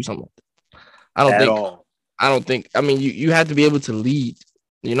Burrow would do something like that. I don't think. I mean, you have to be able to lead.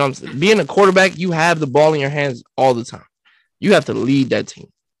 You know what I'm saying? Being a quarterback, you have the ball in your hands all the time. You have to lead that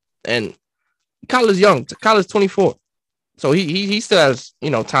team. And Kyler's young. Kyler's 24. So he still has,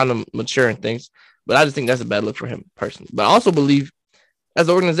 time to mature and things. But I just think that's a bad look for him personally. But I also believe as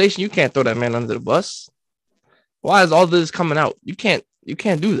an organization, you can't throw that man under the bus. Why is all this coming out? You can't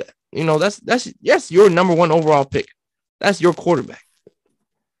do that. That's yes, your number one overall pick. That's your quarterback.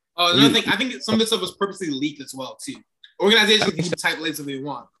 Oh, another thing, I think some of this stuff was purposely leaked as well, too. Organizations can keep type lates if they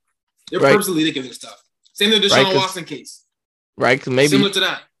want. They're purposely leaking this stuff. Same with the Deshaun Watson case. Right, because maybe similar to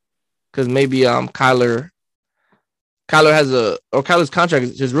that. Because maybe Kyler has Kyler's contract,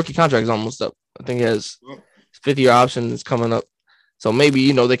 his rookie contract is almost up. I think he has his 5th-year option is coming up. So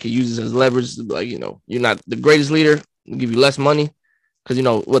maybe, they could use this as leverage. Like, you're not the greatest leader. We'll give you less money.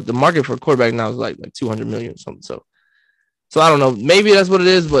 because what the market for a quarterback now is like 200 million or something. So I don't know. Maybe that's what it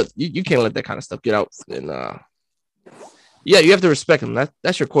is, but you can't let that kind of stuff get out. And yeah, you have to respect him.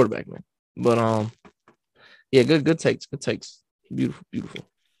 That's your quarterback, man. But yeah, good takes. Beautiful.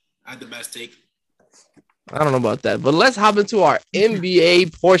 I had the best take. I don't know about that, but let's hop into our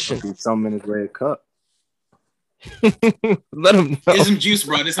NBA portion. Some in his red cup. Let him know. There's some juice,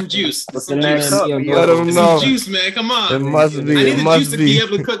 bro. There's some juice. What's the next cup? Let him know. Some juice, man. Come on. It must be. I need It the must juice to be. be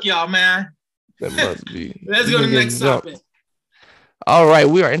able to cook y'all, man. It must be. Let's go to the next topic. All right,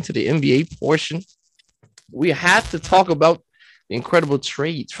 we are into the NBA portion. We have to talk about the incredible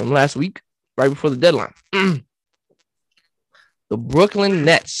trades from last week, right before the deadline. The Brooklyn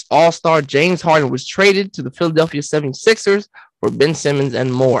Nets all-star James Harden was traded to the Philadelphia 76ers for Ben Simmons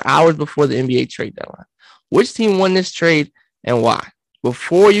and more hours before the NBA trade deadline. Which team won this trade and why?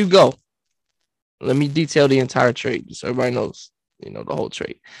 Before you go, let me detail the entire trade so everybody knows, the whole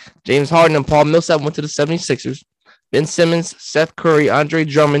trade. James Harden and Paul Millsap went to the 76ers. Ben Simmons, Seth Curry, Andre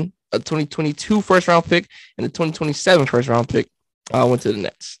Drummond, a 2022 first-round pick, and a 2027 first-round pick went to the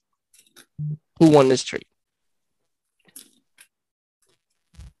Nets. Who won this trade?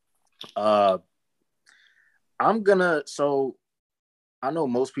 So I know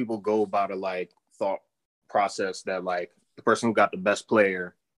most people go about a thought process that the person who got the best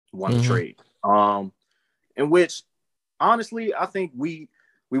player won the trade. In which honestly, I think we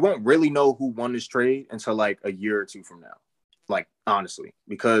won't really know who won this trade until a year or two from now. Honestly,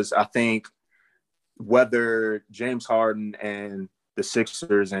 because I think whether James Harden and the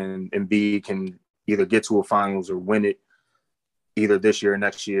Sixers and Embiid can either get to a finals or win it either this year or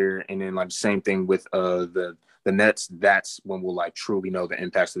next year, and then the same thing with the Nets, that's when we'll truly know the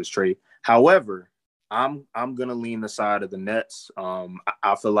impacts of this trade. However, I'm gonna lean the side of the Nets.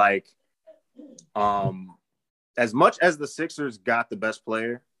 I feel like as much as the Sixers got the best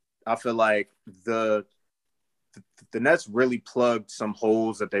player, I feel like the Nets really plugged some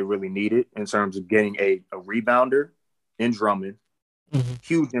holes that they really needed in terms of getting a rebounder in Drummond,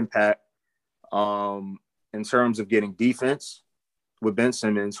 huge impact. In terms of getting defense with Ben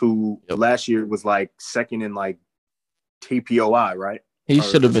Simmons, who last year was second in TPOI, right? He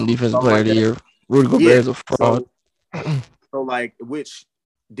should have been defensive player of the year. Rudy Gobert is a fraud. So which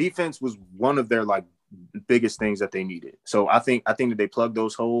defense was one of their biggest things that they needed. So I think that they plugged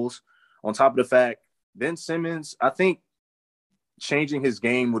those holes. On top of the fact, Ben Simmons, I think changing his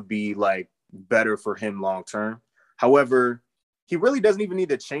game would be better for him long term. However, he really doesn't even need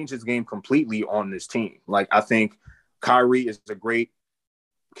to change his game completely on this team. I think Kyrie is a great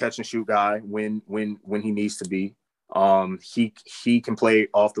catch and shoot guy when he needs to be. He can play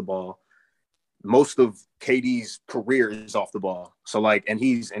off the ball. Most of KD's career is off the ball. So and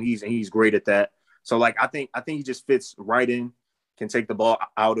he's great at that. So I think he just fits right in, can take the ball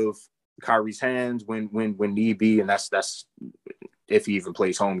out of Kyrie's hands when need be, and that's if he even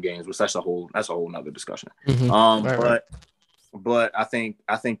plays home games, which that's a whole nother discussion. Right. But I think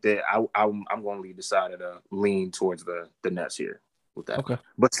that I'm going to lead the side of the lean towards the Nets here with that. Okay,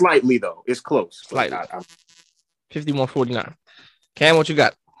 but slightly though, it's close. Slightly. 51-49. Cam, what you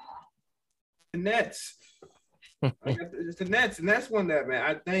got? The Nets. It's the Nets, and that's one that, man,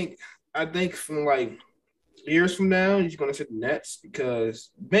 I think from years from now, he's going to sit the Nets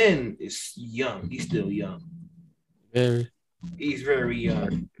because Ben is young. He's still young. Very. He's very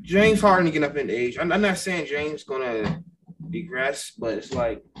young. James Harden getting up in age. I'm not saying James going to regress, but it's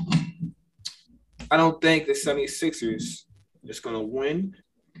I don't think the 76ers is going to win.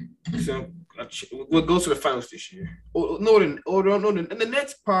 So we'll go to the finals this year. The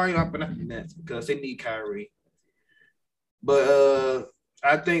Nets probably not, but not the Nets because they need Kyrie. But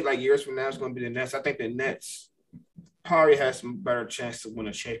I think years from now it's going to be the Nets. I think the Nets probably has some better chance to win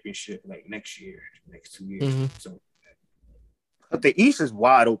a championship next year, next 2 years. So, but the East is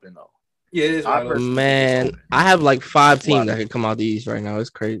wide open though. Yeah, it is wide open. Man, I have 5 teams that can come out the East right now. It's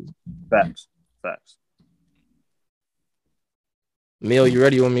crazy. Facts. Mil, you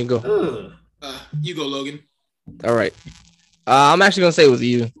ready? You want me to go? You go, Logan. All right. I'm actually gonna say it was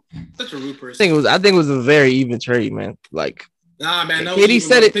even. Such a rude person. I think it was a very even trade, man. Nah, man. No, KD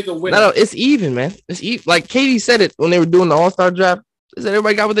said it. No, it's even, man. It's even. KD said it when they were doing the All-Star draft. They said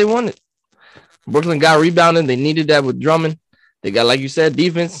everybody got what they wanted. Brooklyn got rebounding. They needed that with Drummond. They got, like you said,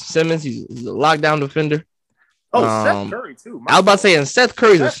 defense. Simmons, he's a lockdown defender. Seth Curry too. I was about to say, and Seth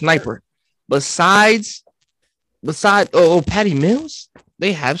Curry's a sniper. Besides, Patty Mills,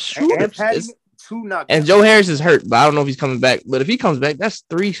 they have shooters. And Joe Harris is hurt, but I don't know if he's coming back. But if he comes back, that's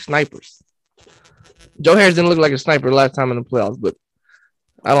 3 snipers. Joe Harris didn't look like a sniper last time in the playoffs, but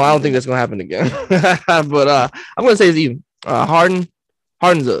I don't think that's gonna happen again. But I'm gonna say it's even. Harden,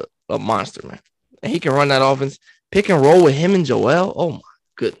 Harden's a monster, man. And he can run that offense. Pick and roll with him and Joel. Oh, my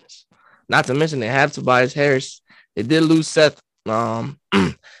goodness. Not to mention they have Tobias Harris. They did lose Seth.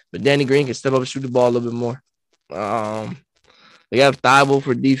 But Danny Green can step up and shoot the ball a little bit more. They have Thibault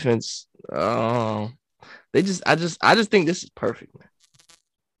for defense. I just think this is perfect, man.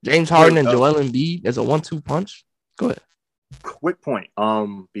 James Harden and Joel Embiid as a 1-2 punch. Go ahead. Quick point.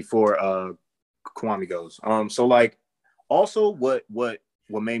 Before Kwame goes. So like, also what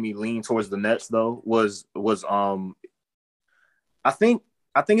made me lean towards the Nets though was I think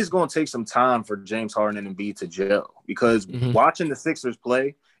it's going to take some time for James Harden and Embiid to gel because watching the Sixers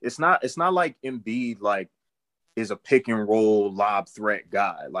play, it's not like Embiid like is a pick and roll lob threat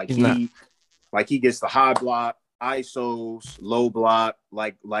guy. Like he gets the high block, ISOs, low block,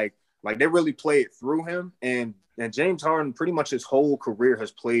 like they really play it through him. And James Harden pretty much his whole career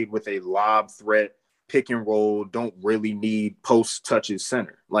has played with a lob threat, pick and roll, don't really need post touches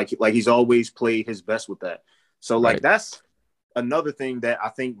center. Like he's always played his best with that. So like that's another thing that I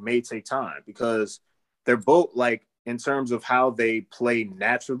think may take time because they're both like in terms of how they play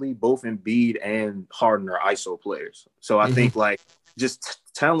naturally, both Embiid and Harden are ISO players. So I think like just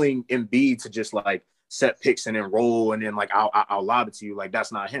telling Embiid to just like set picks and then roll and then like I'll lob it to you, like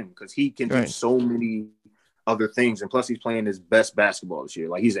that's not him because he can do so many other things. And plus he's playing his best basketball this year.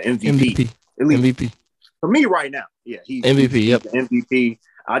 Like he's an MVP. At least MVP. For me right now. Yeah, he's MVP. He's MVP.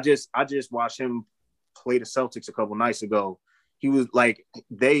 I just watched him play the Celtics a couple nights ago. He was like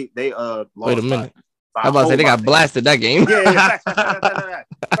they lost. Wait a minute. I was about to say they got blasted that game. Yeah.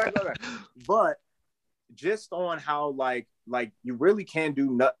 But just on how like you really can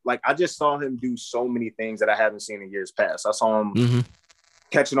do like I just saw him do so many things that I haven't seen in years past. I saw him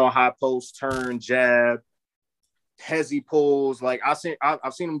catching on high post, turn, jab, hezzy pulls. Like I've seen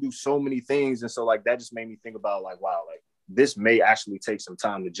him do so many things, and so like that just made me think about like wow, like this may actually take some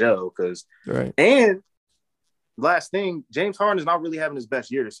time to gel because and last thing, James Harden is not really having his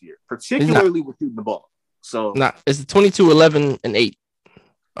best year this year, particularly with shooting the ball. So it's 22, 11, and 8.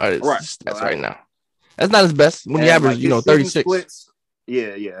 That's right now. That's not his best when he averaged, 36. Splits,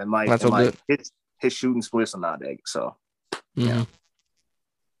 yeah, and like, not so good. His shooting splits are not that good. So yeah.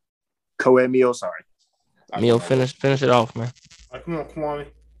 Co-ed Mio, sorry. Mio, finish it off, man. Come on, Kwame.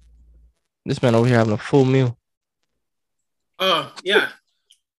 This man over here having a full meal. Yeah.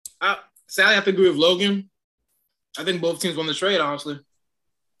 Sadly, I have to agree with Logan. I think both teams won the trade, honestly.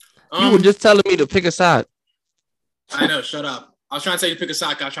 You were just telling me to pick a side. I know, shut up. I was trying to tell you to pick a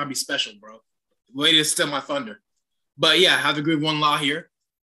side. I was trying to be special, bro. Way to steal my thunder. But yeah, I have to agree with one law here.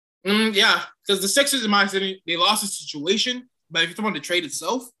 Yeah, because the Sixers, in my opinion, they lost the situation. But if you're talking about the trade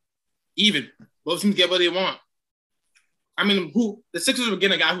itself, even. Both teams get what they want. I mean, the Sixers are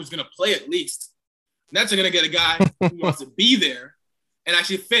getting a guy who's going to play at least. Nets are going to get a guy who wants to be there and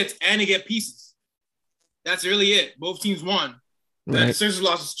actually fits and to get pieces. That's really it. Both teams won. Right. The Sixers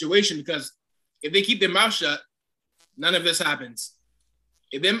lost the situation because if they keep their mouth shut, none of this happens.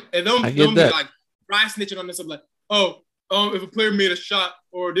 If they don't be like Brian snitching on this, I'm like, if a player made a shot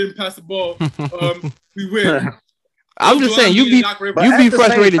or didn't pass the ball, we win. I'm just saying, you be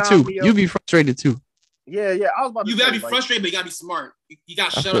frustrated too. You be frustrated too. Yeah. I was about to you gotta be frustrated, but you gotta be smart. You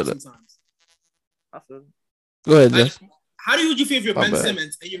gotta shut up sometimes. I feel it. Go ahead, Jess. How would you feel if you're Ben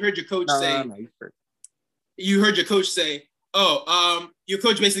Simmons and you heard your coach say? You heard your coach say, your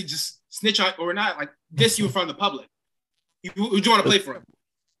coach basically just snitch on or not like diss you in front of the public. Would you want to play for him?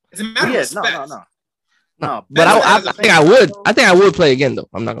 It's a matter of respect. No. But I think I would. I think I would play again though.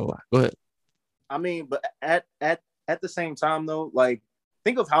 I'm not gonna lie. Go ahead. I mean, but at the same time though, like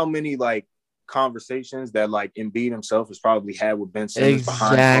think of how many like conversations that like Embiid himself has probably had with Ben Simmons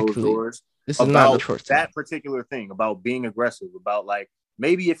behind closed doors about that particular thing, about being aggressive, about like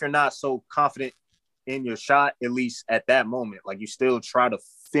maybe if you're not so confident in your shot, at least at that moment, like you still try to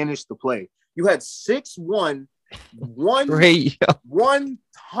finish the play. You had 6'1",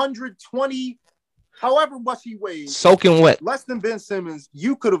 120, however much he weighs, soaking wet, less than Ben Simmons.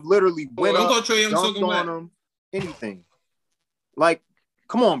 You could have literally went up, dunked on him, anything. Like,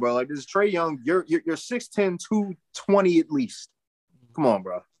 come on, bro. Like this is Trae Young. You're 6'10", 220 at least. Come on,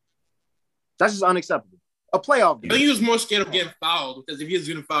 bro. That's just unacceptable. A playoff game. I think he was more scared of getting fouled because if he was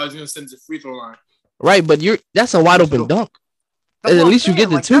getting fouled, he's going to send to the free throw line. Right, but that's a wide open dunk. At least you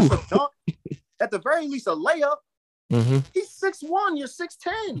get the two. At the very least, a layup. Mm-hmm. He's 6'1", you're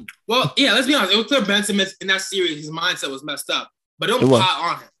 6'10". Well, yeah, let's be honest. It was clear Ben Simmons in that series, his mindset was messed up. But don't pile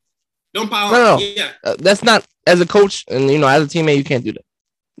on him. Don't pile on him. Yeah. That's not, as a coach and, as a teammate, you can't do that.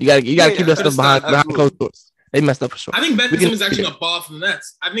 You gotta keep that stuff behind closed doors. They messed up for sure. I think Ben Simmons is actually a ball from the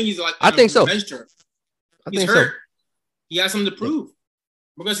Nets. I think he's like I think so. He's hurt. He has something to prove.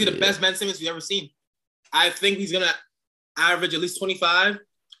 We're gonna see the best Ben Simmons we've ever seen. I think he's gonna average at least 25,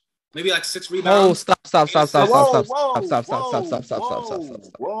 maybe like 6 rebounds. Oh, stop.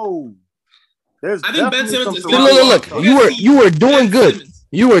 Whoa. I think Ben Simmons is look. You were doing good.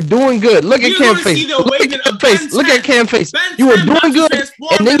 You were doing good. Look at Cam's face. Look at Cam's face. You were doing good,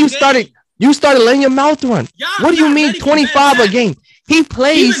 and then you started letting your mouth run. What do you mean 25 a game? He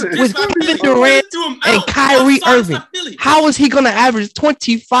plays with Kevin Durant and Kyrie Irving. How is he going to average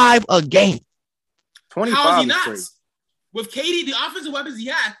 25 a game? 25. How is he not? With KD, the offensive weapons he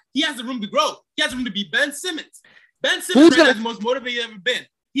has the room to grow. He has the room to be Ben Simmons. Ben Simmons is the most motivated he's ever been.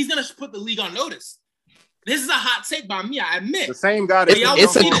 He's going to put the league on notice. This is a hot take by me, I admit. The same guy.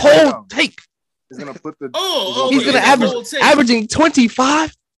 It's a cold take. He's going to put the. He's going to averaging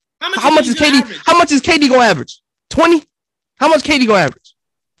 25. How much is KD? How much is KD going to average? 20? How much KD going to average?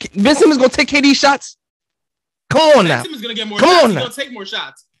 Ben Simmons going to take KD shots? Come on now. Ben Simmons going to get more shots. He's going to take more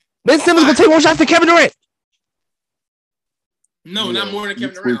shots. Ben Simmons going to take more shots than Kevin Durant. No, not more than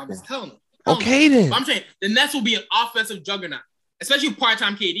Kevin Durant. I'm just telling him. Okay, then. I'm saying the Nets will be an offensive juggernaut, especially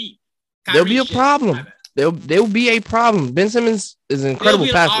part-time KD. There'll be a problem. There'll be a problem. Ben Simmons is an incredible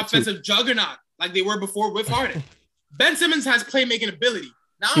passer. They'll be an offensive juggernaut like they were before with Harden. Ben Simmons has playmaking ability.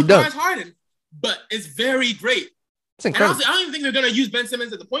 Not as far as Harden, but it's very great. It's incredible. And honestly, I don't even think they're going to use Ben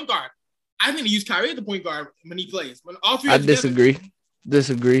Simmons as the point guard. I think they use Kyrie at the point guard when he plays. When all three. I disagree. Ben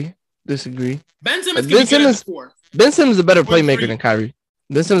Simmons can be good at the four. Ben Simmons is a better playmaker than Kyrie.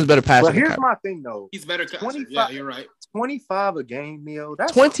 Ben Simmons is a better passer. But here's my thing, though. He's better. Yeah, you're right. 25 a game, Neil.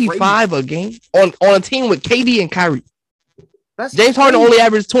 That's 25 crazy. A game on a team with KD and Kyrie. That's James Harden only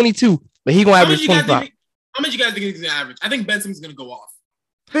averaged 22, but he gonna average 25. How much you guys think he's gonna average? I think Ben Simmons is gonna go off.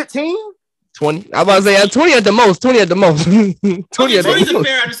 15? 20. I'm about to say 20 at the most. 20 at the most. 20 at the most. most.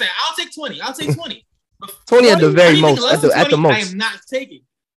 Fair understand. I'll take 20. 20 at the very most. At the most. I am not taking.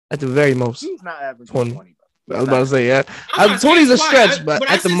 At the very most. He's not averaging 20. I was about to say, yeah. 20 is a stretch, but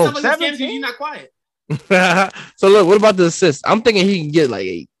at the most. 17, you're not quiet. So look, what about the assists? I'm thinking he can get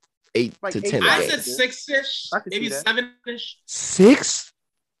like 8 to 10. I said 6-ish, maybe 7-ish. 6?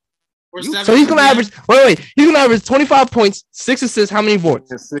 Or 7. So he's gonna average. Wait. He's gonna average 25 points, 6 assists. How many boards?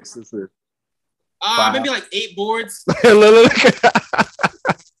 6 assists. Maybe like 8 boards.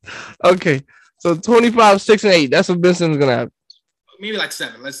 Okay, so 25, 6, and 8. That's what Ben Simmons is gonna have. Maybe like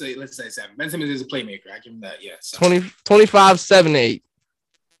 7. Let's say 7. Ben Simmons is a playmaker. I give him that. Yeah. 25, 7, 8.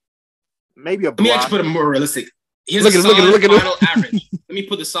 Maybe a block. Let me actually put it more realistic. Here's look at final average. Let me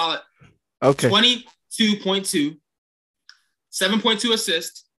put the solid. Okay. 22.2, 7.2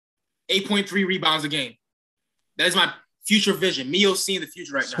 assists, 8.3 rebounds a game. That is my future vision. Mio seeing the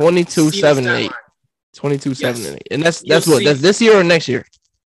future right now. 22, 7, and 8. 22, 7, and 8. And that's what? That's this year or next year?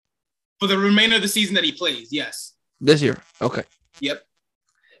 For the remainder of the season that he plays, yes. This year. Okay. Yep.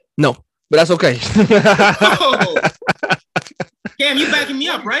 No, but that's okay. Oh. Cam, you backing me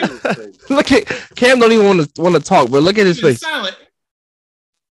up, right? Look at Cam. Don't even want to talk, but look at his face. Silent.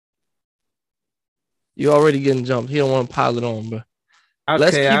 You already getting jumped. He don't want to pile it on, but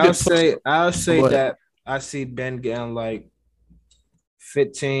okay. I'll say that I see Ben getting like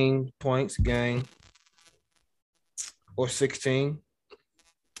 15 points a game or 16.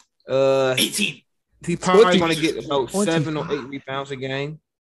 18. He probably going to get about 7 or 8 rebounds a game.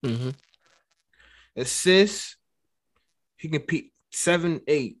 Mm-hmm. Assists. He can peak 7,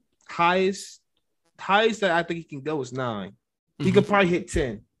 8. Highest that I think he can go is 9. Mm-hmm. He could probably hit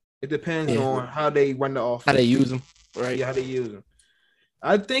 10. It depends on how they run the offense. How they use him, right? Yeah, how they use him.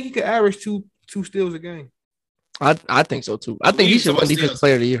 I think he could average two steals a game. I think so too. I think he should win Defensive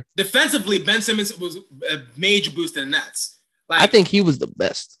Player of the Year. Defensively, Ben Simmons was a major boost in the Nets. I think he was the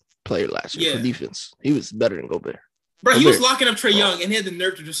best player last year for defense. He was better than Gobert. Bro, he was locking up Trae Young, and he had the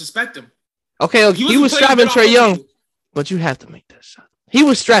nerve to disrespect him. Okay, he was strapping Trae Young, but you have to make that shot. He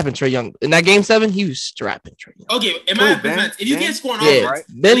was strapping Trae Young in that game 7. He was strapping Trae Young. Okay, in my defense, if you can't score an offense, right?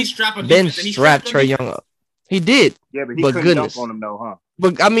 Ben strapped Trae Young up. He did. Yeah, but he couldn't dunk on him though, huh?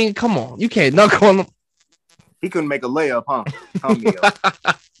 But I mean, come on, you can't dunk on him. He couldn't make a layup, huh?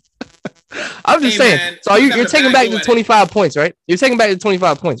 I'm just saying. Man, so you're taking back the 25 points, right? You're taking back the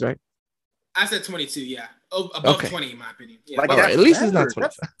 25 points, right? I said 22. Yeah, above 20 in my opinion. Yeah. Like, all right, at least it's not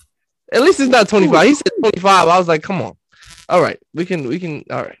 25. At least it's not 25. He said 25. I was like, come on. All right, we can.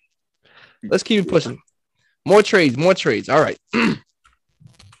 All right, let's keep it pushing. More trades. All right.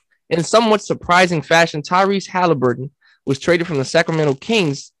 In somewhat surprising fashion, Tyrese Halliburton was traded from the Sacramento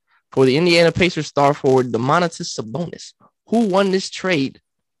Kings for the Indiana Pacers star forward Domantas Sabonis. Who won this trade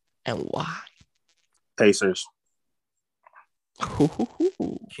and why? Pacers.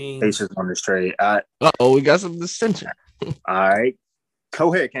 Pacers won this trade. We got some dissension. All right.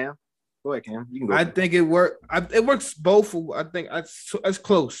 Go ahead, Cam. Go ahead, Cam. You can go. I think it works. It works both. I think that's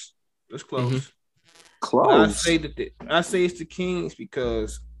close. It's close. Mm-hmm. Close. I say it's the Kings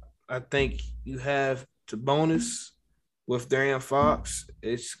because I think you have Sabonis with De'Aaron Fox.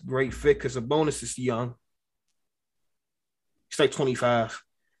 It's a great fit because Sabonis is young. He's like 25.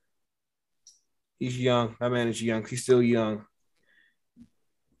 He's young. That man is young. He's still young.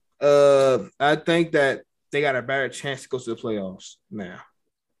 I think that they got a better chance to go to the playoffs now.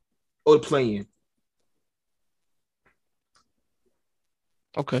 Or the play-in.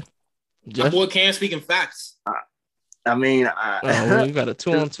 Okay. My boy Cam speaking facts. I mean, you got a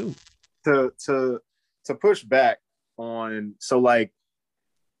 2-on-2. To push back on, so like,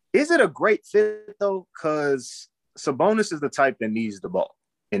 is it a great fit though? Because Sabonis is the type that needs the ball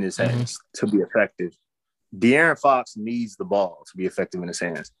in his hands to be effective. De'Aaron Fox needs the ball to be effective in his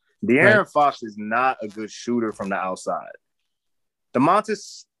hands. De'Aaron Fox is not a good shooter from the outside.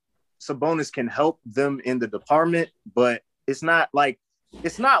 Domantas Sabonis can help them in the department, but it's not like a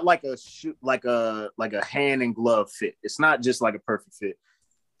hand and glove fit. It's not just like a perfect fit.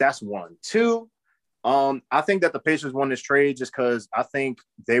 That's one. Two, I think that the Pacers won this trade just because I think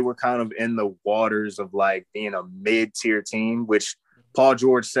they were kind of in the waters of like being a mid-tier team, which Paul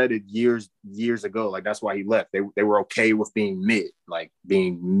George said it years ago. Like that's why he left. They were okay with being mid, like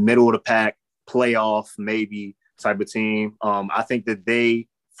being middle of the pack, playoff maybe type of team. I think that they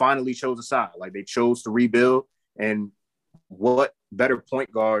finally chose a side. Like they chose to rebuild, and what better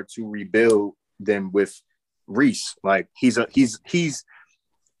point guard to rebuild than with Reese? Like his jump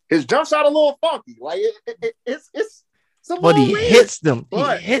shot a little funky. Like it's but he hits them.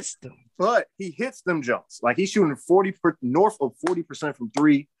 But he hits them jumps. Like he's shooting north of 40% from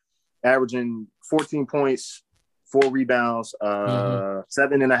three, averaging 14 points, 4 rebounds,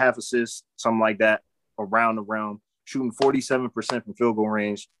 7.5 assists, something like that, around the realm, shooting 47% from field goal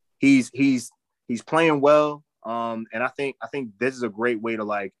range. He's playing well. And I think this is a great way to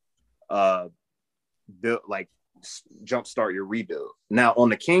like build, like jumpstart your rebuild. Now on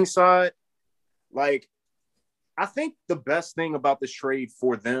the Kings side, like I think the best thing about this trade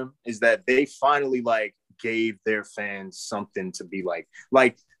for them is that they finally like gave their fans something to be like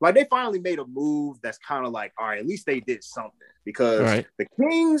they finally made a move that's kind of like, all right, at least they did something, because the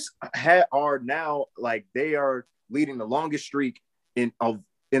Kings are now like they are leading the longest streak in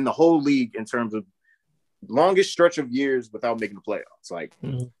the whole league in terms of longest stretch of years without making the playoffs. Like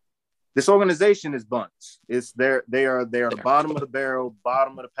this organization is bunts. They are the bottom of the barrel,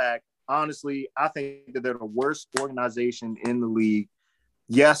 bottom of the pack. Honestly, I think that they're the worst organization in the league.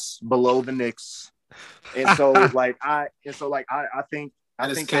 Yes, below the Knicks. And so I think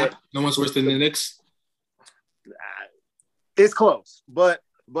that no one's worse than the Knicks. It's close, but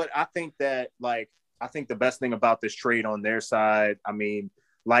I think that I think the best thing about this trade on their side, I mean,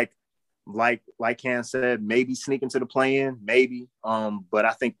 like Cam said, maybe sneak into the play-in, maybe. But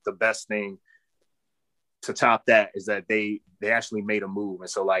I think the best thing to top that is that they actually made a move, and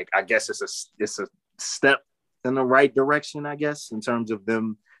so like I guess it's a step in the right direction, I guess, in terms of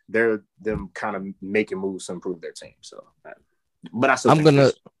them kind of making moves to improve their team. So, but I'm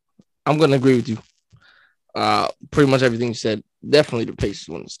gonna agree with you. Pretty much everything you said. Definitely the Pacers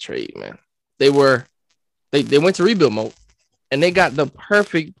won this trade, man. They went to rebuild mode, and they got the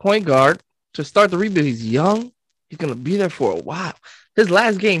perfect point guard to start the rebuild. He's young. He's gonna be there for a while. His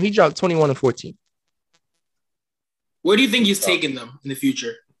last game, he dropped 21 and 14. Where do you think he's taking them in the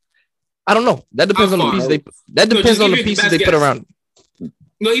future? I don't know. That depends on the pieces they put around.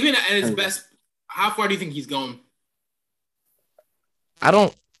 No, even at his best, how far do you think he's going? I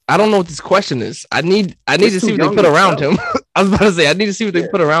don't know what this question is. I need to see what they put around him. I was about to say I need to see what they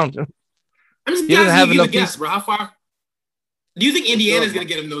put around him. I'm just asking you to guess, bro. How far? Do you think Indiana's going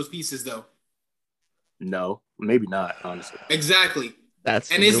to get him those pieces though? No, maybe not. Honestly, exactly.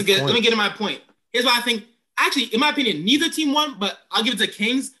 Let me get to my point. Here's what I think. Actually, in my opinion, neither team won, but I'll give it to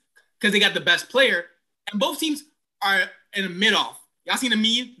Kings because they got the best player. And both teams are in the mid-off. Y'all seen the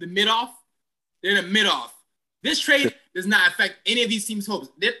meme? The mid-off? They're in the mid-off. This trade does not affect any of these teams' hopes.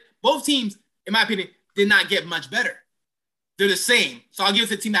 Both teams, in my opinion, did not get much better. They're the same. So I'll give it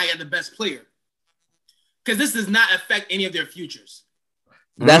to the team that got the best player. Because this does not affect any of their futures.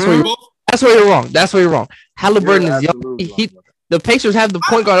 That's where you're wrong. Halliburton is young. The Pacers have the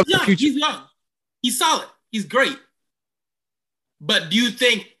point guard of the future. He's young. He's solid. He's great. But do you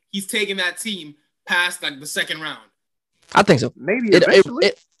think he's taking that team past like the second round? I think so. Maybe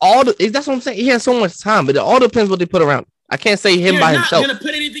eventually. That's what I'm saying. He has so much time, but it all depends what they put around. I can't say him by himself. They're not gonna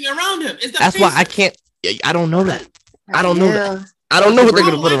put anything around him. That's why I can't. I don't know that. I don't know that. I don't know what they're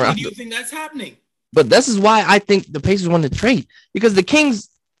gonna put around. Do you think that's happening? But this is why I think the Pacers want to trade because the Kings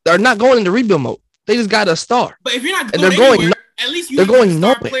are not going into rebuild mode. They just got a star. But if you're not And going they're anywhere, going at least you they're have going a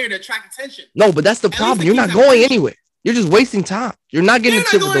star nowhere. player to attract attention. No, but that's the At least problem. the You're Kings not have going money. anywhere. You're just wasting time. You're not getting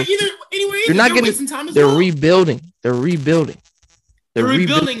They're not going anywhere. anywhere You're not They're getting. wasting time as They're well. rebuilding. They're rebuilding. They're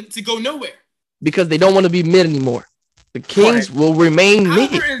rebuilding to go nowhere. because they don't want to be mid anymore. The Kings will remain mid.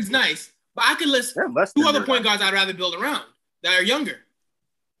 Halliburton's nice, but I could list They're less two than other mid. point guards I'd rather build around that are younger.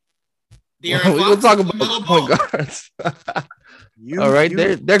 We De'Aaron will Fox, talk LaMelo about point Ball. guards. All right,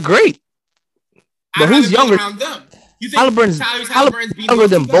 they're great. But I'd who's rather build younger? around them. You think Halliburton's Halliburton's being younger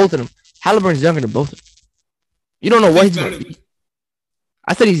than better? both of them. Halliburton's younger than both of them. You don't know what he's better going to than- be.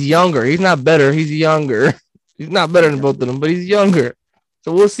 I said he's younger. He's not better. He's younger. He's not better than both of them, but he's younger.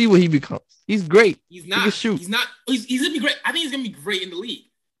 So we'll see what he becomes. He's great. He's He not. can shoot. He's not. He's gonna be great. I think he's gonna be great in the league,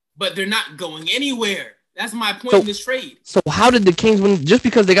 but they're not going anywhere. That's my point in this trade. So how did the Kings win? Just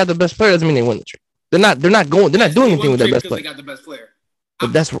because they got the best player doesn't mean they win the trade. They're not doing anything with their best They player. got the best player.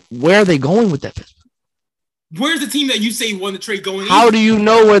 But that's where are they going with that best player? Where's the team that you say won the trade going? How in? do you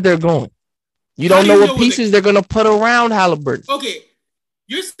know where they're going? You How don't do know you what know where pieces they're gonna put around Halliburton. Okay,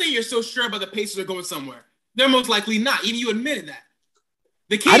 you're saying you're so sure about the Pacers are going somewhere. They're most likely not. Even you admitted that.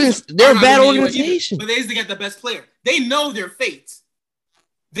 The Kings They're are a not bad going anywhere either, organization. but they just got the best player. They know their fate.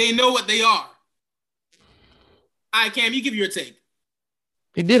 They know what they are. All right, Cam, you give your take.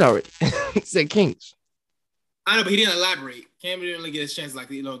 He did already. He said Kings. I know, but he didn't elaborate. Cam didn't really get his chance, like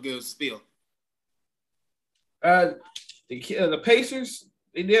give us a spiel. The Pacers,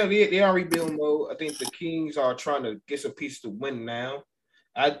 they are rebuilding mode. I think the Kings are trying to get some pieces to win now.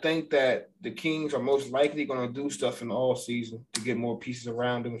 I think that the Kings are most likely going to do stuff in the all season to get more pieces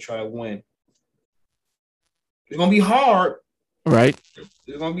around them and try to win. It's going to be hard. Right.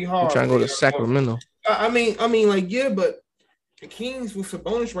 It's going to be I'm hard. trying to go to Sacramento. I mean, yeah, but the Kings with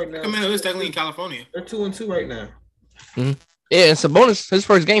Sabonis right now. I mean, it's technically in California. They're 2-2 right now. Yeah, and Sabonis, his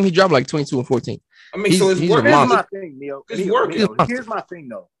first game, he dropped like 22 and 14. I mean, so it's he's a working. monster. Here's my thing, Neo. It's Neo, working. Neo, here's my thing,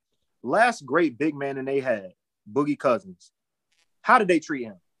 though. Last great big man that they had, Boogie Cousins. How did they treat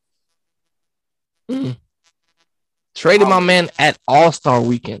him? Traded my man at All-Star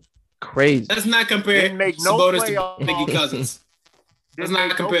weekend. Crazy. Let's not compare Didn't make no Sabonis to playoffs. Biggie Cousins. Let's Didn't not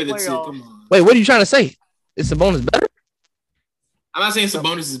make compare the two. playoffs. Come on. Wait, what are you trying to say? Is Sabonis better? I'm not saying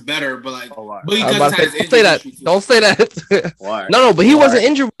Sabonis is better, but like Oh, all right. Boogie I was about Cousins to say, has don't say that. injury Don't say that. All right. No, but he All wasn't right.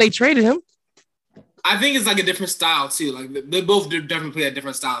 injured when they traded him. I think it's like a different style too. Like they both definitely play a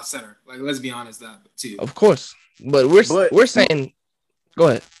different style of center. Like let's be honest, that too. Of course. But we're saying, go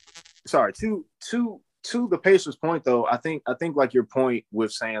ahead. Sorry, to the Pacers' point though, I think like your point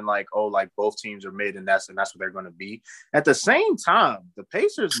with saying like, oh, like both teams are mid and that's what they're going to be. At the same time, the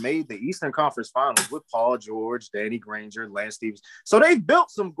Pacers made the Eastern Conference Finals with Paul George, Danny Granger, Lance Stevens. So they've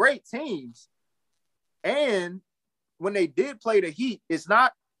built some great teams. And when they did play the Heat, it's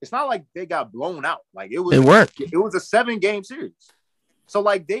not like they got blown out. Like it was a 7-game series. So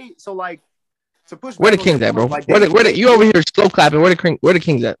to push Where the back on Kings that at, bro? point, Where the you over here slow clapping? Where the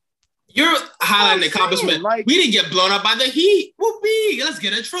Kings at? You're highlighting the accomplishment. like- we didn't get blown up by the Heat. Whoopee! Let's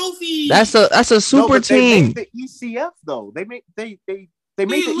get a trophy. That's a super but team. They made the ECF though. They made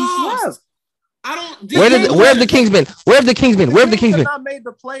the lost. ECF. I don't. Where have the Kings been? Where have the Kings been? Where have the Kings been? Not made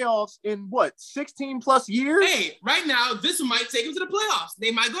the playoffs in what 16 plus years. Hey, right now this might take them to the playoffs. They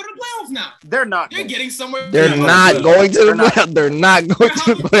might go to the playoffs now. They're not. They're getting somewhere. They're not going to the playoffs. They're not going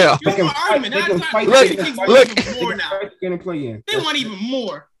to the playoffs. You're my argument. They can Now fight. the Look, Kings look. want even more now. They play in. They want even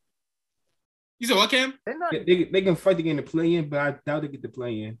more. You said what, Cam? They're not They can fight to get in the play in, but I doubt they get the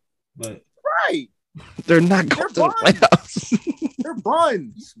play in. But right. They're not going to the playoffs. They're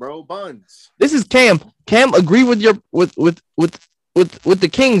buns, bro. Buns. This is Cam. Cam agree with your with the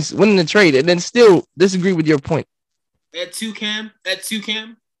Kings winning the trade, and then still disagree with your point. At two, Cam.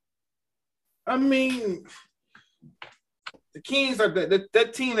 I mean, the Kings are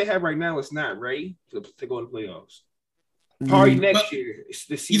that team they have right now is not ready to go to the playoffs. Probably next year. It's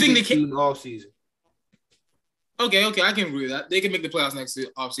the season. You think they can? In the off season. Okay, I can agree with that. They can make the playoffs next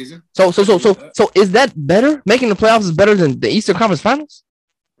offseason. So is that better? Making the playoffs is better than the Eastern Conference Finals?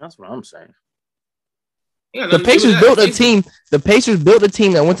 That's what I'm saying. Yeah, The Pacers built a team. The Pacers built a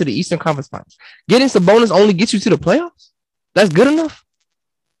team that went to the Eastern Conference Finals. Getting Sabonis only gets you to the playoffs. That's good enough.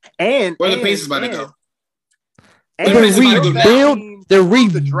 And Where the Pacers about to go? And Where the Pacers about to go now? They're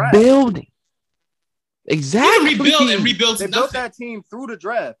rebuilding. Exactly. Rebuild. They built that team through the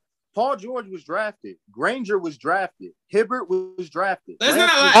draft. Paul George was drafted. Granger was drafted. Hibbert was drafted. Let's not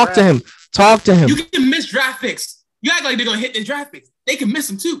lie. Talk to him. You can miss draft picks. You act like they're gonna hit their draft picks. They can miss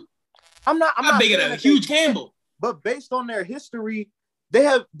them too. I'm not I'm making a huge gamble. But based on their history,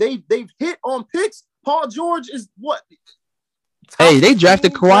 they've hit on picks. Paul George is what? Hey, they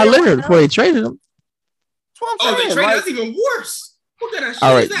drafted Kawhi Leonard before they traded him. That's what I'm saying. They traded. That's even worse. What kind of shit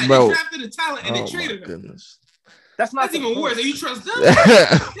All right, is that? bro. They drafted the talent and they traded him. Goodness. That's even worse. And you trust them? They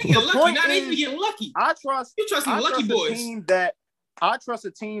get lucky. Now they be getting lucky. I trust lucky boys. I trust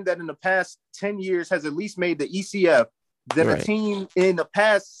a team that in the past 10 years has at least made the ECF than a team in the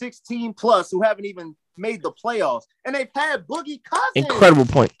past 16 plus who haven't even made the playoffs. And they've had Boogie Cousins. Incredible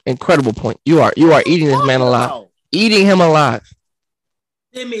point. You are eating this man alive. Eating him alive.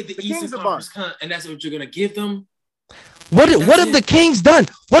 They made the Eastern Conference hunt, and that's what you're gonna give them. What have the Kings done?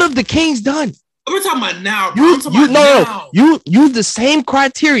 What have the Kings done? We're talking about now. You use the same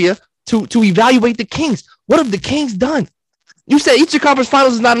criteria to evaluate the Kings. What have the Kings done? You said Eastern Conference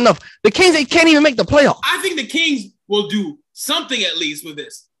Finals is not enough. The Kings, they can't even make the playoff. I think the Kings will do something at least with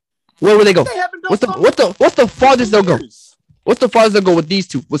this. Where will they go? What's the farthest they'll go? What's the farthest they'll go with these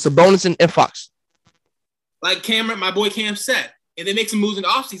two, with Sabonis and Fox? Like Cameron, my boy Cam said, if they make some moves in the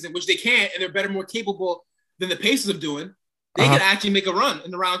offseason, which they can, and they're better, more capable than the Pacers of doing, they can actually make a run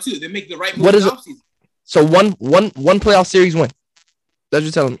in the round two. They make the right move in the offseason. So one playoff series win. That's what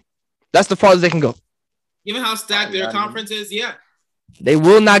you're telling me. That's the farthest they can go. Given how stacked their conference is, yeah. They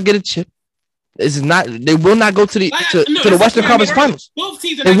will not get a chip. This is not. They will not go to the Western Conference Finals. Both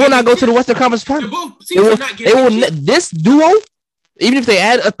teams they will not go to the Western Conference Finals. Both teams are not getting this duo, even if they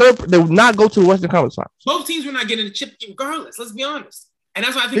add a third, they will not go to the Western Conference Finals. Both teams were not getting a chip regardless. Let's be honest. And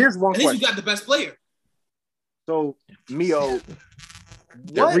that's why I think at least you got the best player. So, Mio,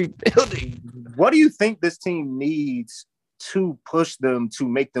 what do you think this team needs to push them to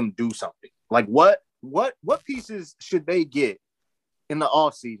make them do something? Like what pieces should they get in the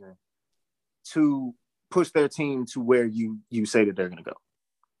offseason to push their team to where you say that they're going to go?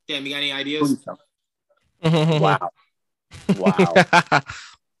 Damn, you got any ideas? Wow.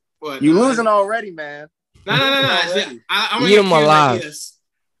 What, you losing already, man. No. I want to hear Cam's ideas.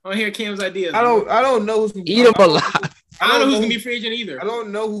 I want to hear Cam's ideas. I don't know who's eat him alive. I don't know who's going to be free agent either. I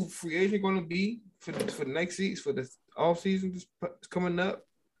don't know who free agent going to be for the next season, for the off season that's coming up.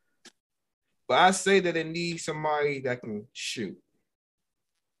 But I say that they need somebody that can shoot.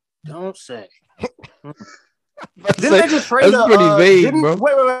 Don't say. Didn't they just trade? That's pretty vague, bro.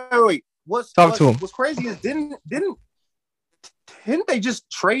 Wait. What's crazy is didn't they just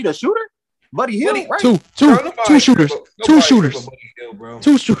trade a shooter? Buddy Hill, right? Two shooters. Two shooters.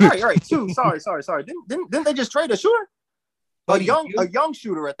 Two shooters. Right. Two. Sorry. Didn't they just trade a shooter? A young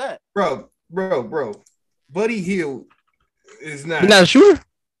shooter at that. Bro. Buddy Hield is not. He's not a shooter.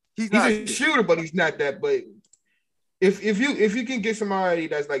 He's a shooter, but he's not that. But if you can get somebody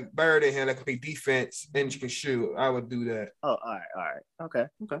that's like better than him that can play defense and you can shoot, I would do that. Oh, all right. Okay.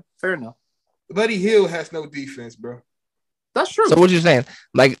 Fair enough. Buddy Hield has no defense, bro. That's true. So what you saying?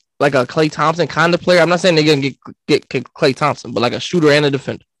 Like a Klay Thompson kind of player? I'm not saying they're gonna get Klay Thompson, but like a shooter and a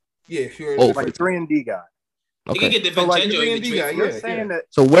defender. Yeah, sure. Like a 3-and-D guy. Okay. You can get DiVincenzo. That.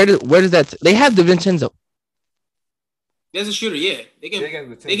 So where does that? They have DiVincenzo. There's a shooter, yeah. They can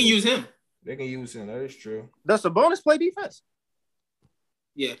use him. They can use him. That is true. Does Sabonis play defense?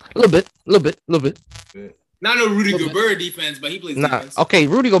 Yeah. A little bit. Yeah. Not no Rudy Gobert defense, but he plays defense. Okay,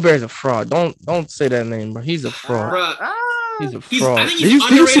 Rudy Gobert is a fraud. Don't say that name, bro. He's a fraud. He's a fraud. I think he's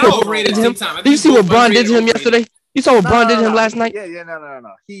underrated, overrated at the same time. Did you see what Bron did to him yesterday? You saw what Bron did to him last night? Yeah,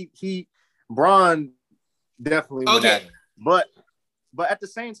 no. Bron definitely went at him. But at the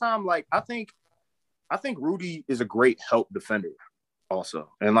same time, like I think Rudy is a great help defender also.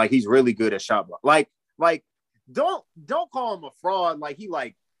 And like he's really good at shot block. Like don't call him a fraud like he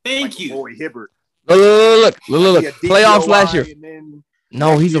Thank you. Roy Hibbert. Look. Playoffs last year.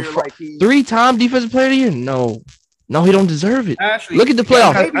 No, he's a fraud. 3-time defensive player of the year? No, he don't deserve it. Actually, look at the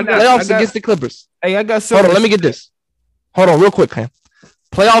playoffs. Playoffs against the Clippers. Hey, I got Hold on, let me get this. Hold on, real quick, Cam.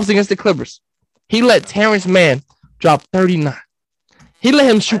 Playoffs against the Clippers. He let Terrence Mann drop 39. He let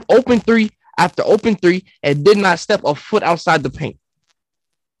him shoot open 3 after open 3 and did not step a foot outside the paint.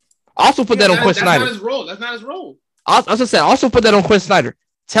 Also put that on Quinn Snyder. That's not his role. Also put that on Quinn Snyder.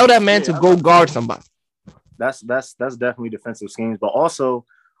 Tell that man to go guard somebody. That's definitely defensive schemes, but also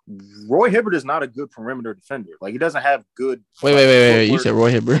Roy Hibbert is not a good perimeter defender. Like he doesn't have good. Wait. You said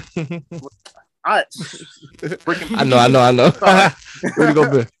Roy Hibbert. I know. Rudy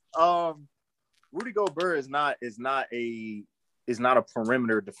Gobert. Rudy Gobert is not a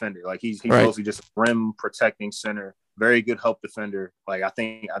perimeter defender. Like he's mostly just a rim protecting center. Very good help defender. Like I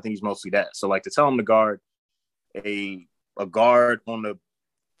think he's mostly that. So like to tell him to guard a guard on the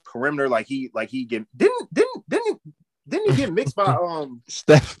perimeter, like he didn't he get mixed by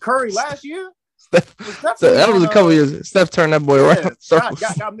Steph Curry last year? So that was a couple years. Steph turned that boy around.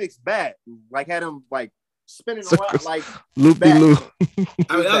 Got mixed bad. Like had him like spinning around like loopy loop. I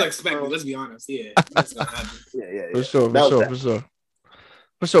mean, that was expected. Let's be honest. Yeah, that's gonna happen. Yeah. For sure.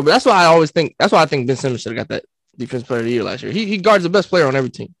 But that's why I always think. That's why I think Ben Simmons should have got that Defensive Player of the Year last year. He guards the best player on every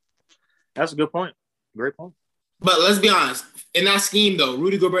team. That's a good point. Great point. But let's be honest. In that scheme, though,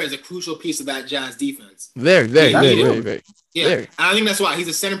 Rudy Gobert is a crucial piece of that Jazz defense. Very. Yeah, and I think that's why he's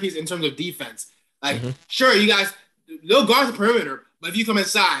a centerpiece in terms of defense. Like, sure, you guys, they'll guard the perimeter, but if you come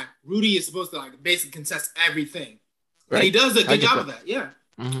inside, Rudy is supposed to like basically contest everything, and he does a good job of that. Yeah,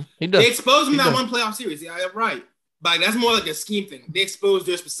 he does. They exposed him in that one playoff series. Yeah, right. But that's more like a scheme thing. They exposed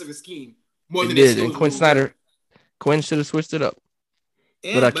their specific scheme more than they did. And Quinn should have switched it up.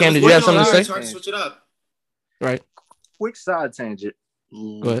 Yeah, but Cam, did you have something to say? It's hard to switch it up. Right. Quick side tangent.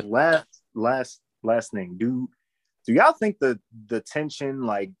 Last thing, dude. Do y'all think the tension,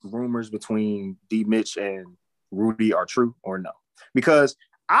 like rumors between D. Mitch and Rudy are true or no? Because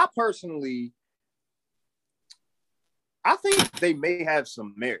I personally, I think they may have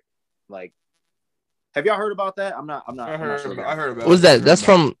some merit. Like, have y'all heard about that? I heard about what was that? That's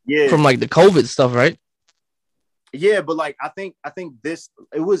from like the COVID stuff, right? Yeah, but like I think this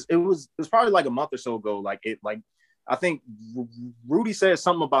it was probably like a month or so ago. I think Rudy said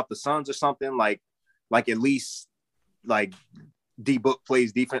something about the Suns or something like at least like D Book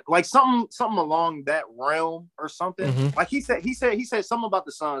plays defense, like something along that realm or something. Like he said something about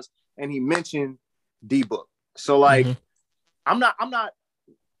the Suns and he mentioned D Book. So like I'm not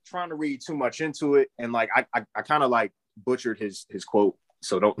trying to read too much into it, and like I kind of like butchered his quote,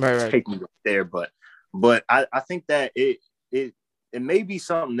 so don't take me there, but I think that it may be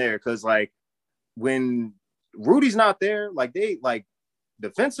something there, because like when Rudy's not there, like they like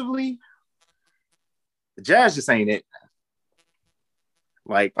defensively, the Jazz just ain't it.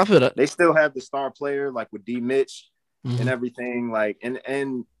 Like I feel that they still have the star player, like with D Mitch and everything. Like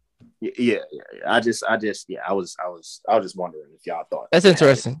and yeah. I was just wondering if y'all thought that's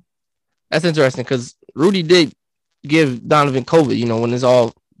interesting. That's interesting because Rudy did give Donovan COVID. You know, when this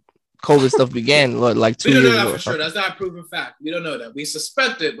all COVID stuff began, like 2 years ago. We don't know that for sure. That's not a proven fact. We don't know that. We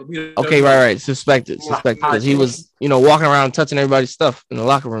suspect it, but we don't. Okay, right. Suspected because he was, walking around touching everybody's stuff in the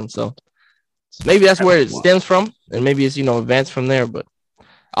locker room. So maybe that's where it stems from, and maybe it's advanced from there. But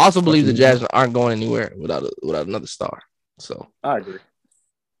I also believe the Jazz aren't going anywhere without another star. So I agree.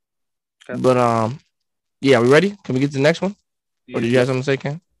 Okay. But yeah, we ready? Can we get to the next one? Yeah. Or did you have something to say,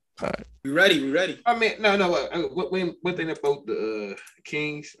 Ken? All right. We ready. I mean, no. One thing about the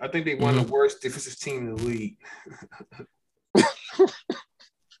Kings, I think they one of the worst defensive team in the league.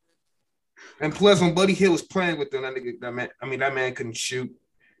 And plus, when Buddy Hield was playing with them, that man couldn't shoot,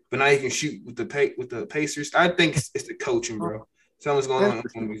 but now he can shoot with the Pacers. I think it's the coaching, bro. Something's going on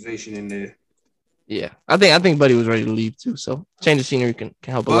with the organization in there. Yeah, I think Buddy was ready to leave too. So change of scenery can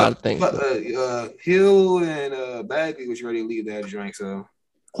help a lot of things. But Hill and Bagley was ready to leave that joint. So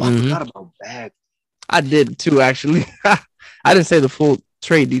I forgot about Bagley. I did too, actually. I didn't say the full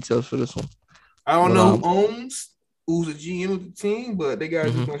trade details for this one. I don't know who's the GM of the team, but they got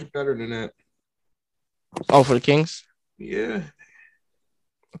to do much better than that. Oh, for the Kings? Yeah.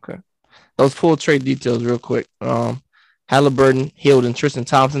 Okay. Those full trade details real quick. Halliburton, Hield, and Tristan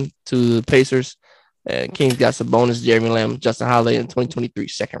Thompson to the Pacers. And Kings got Sabonis, Jeremy Lamb, Justin Holiday, and 2023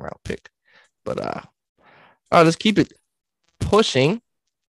 second-round pick. But all right, let's keep it pushing.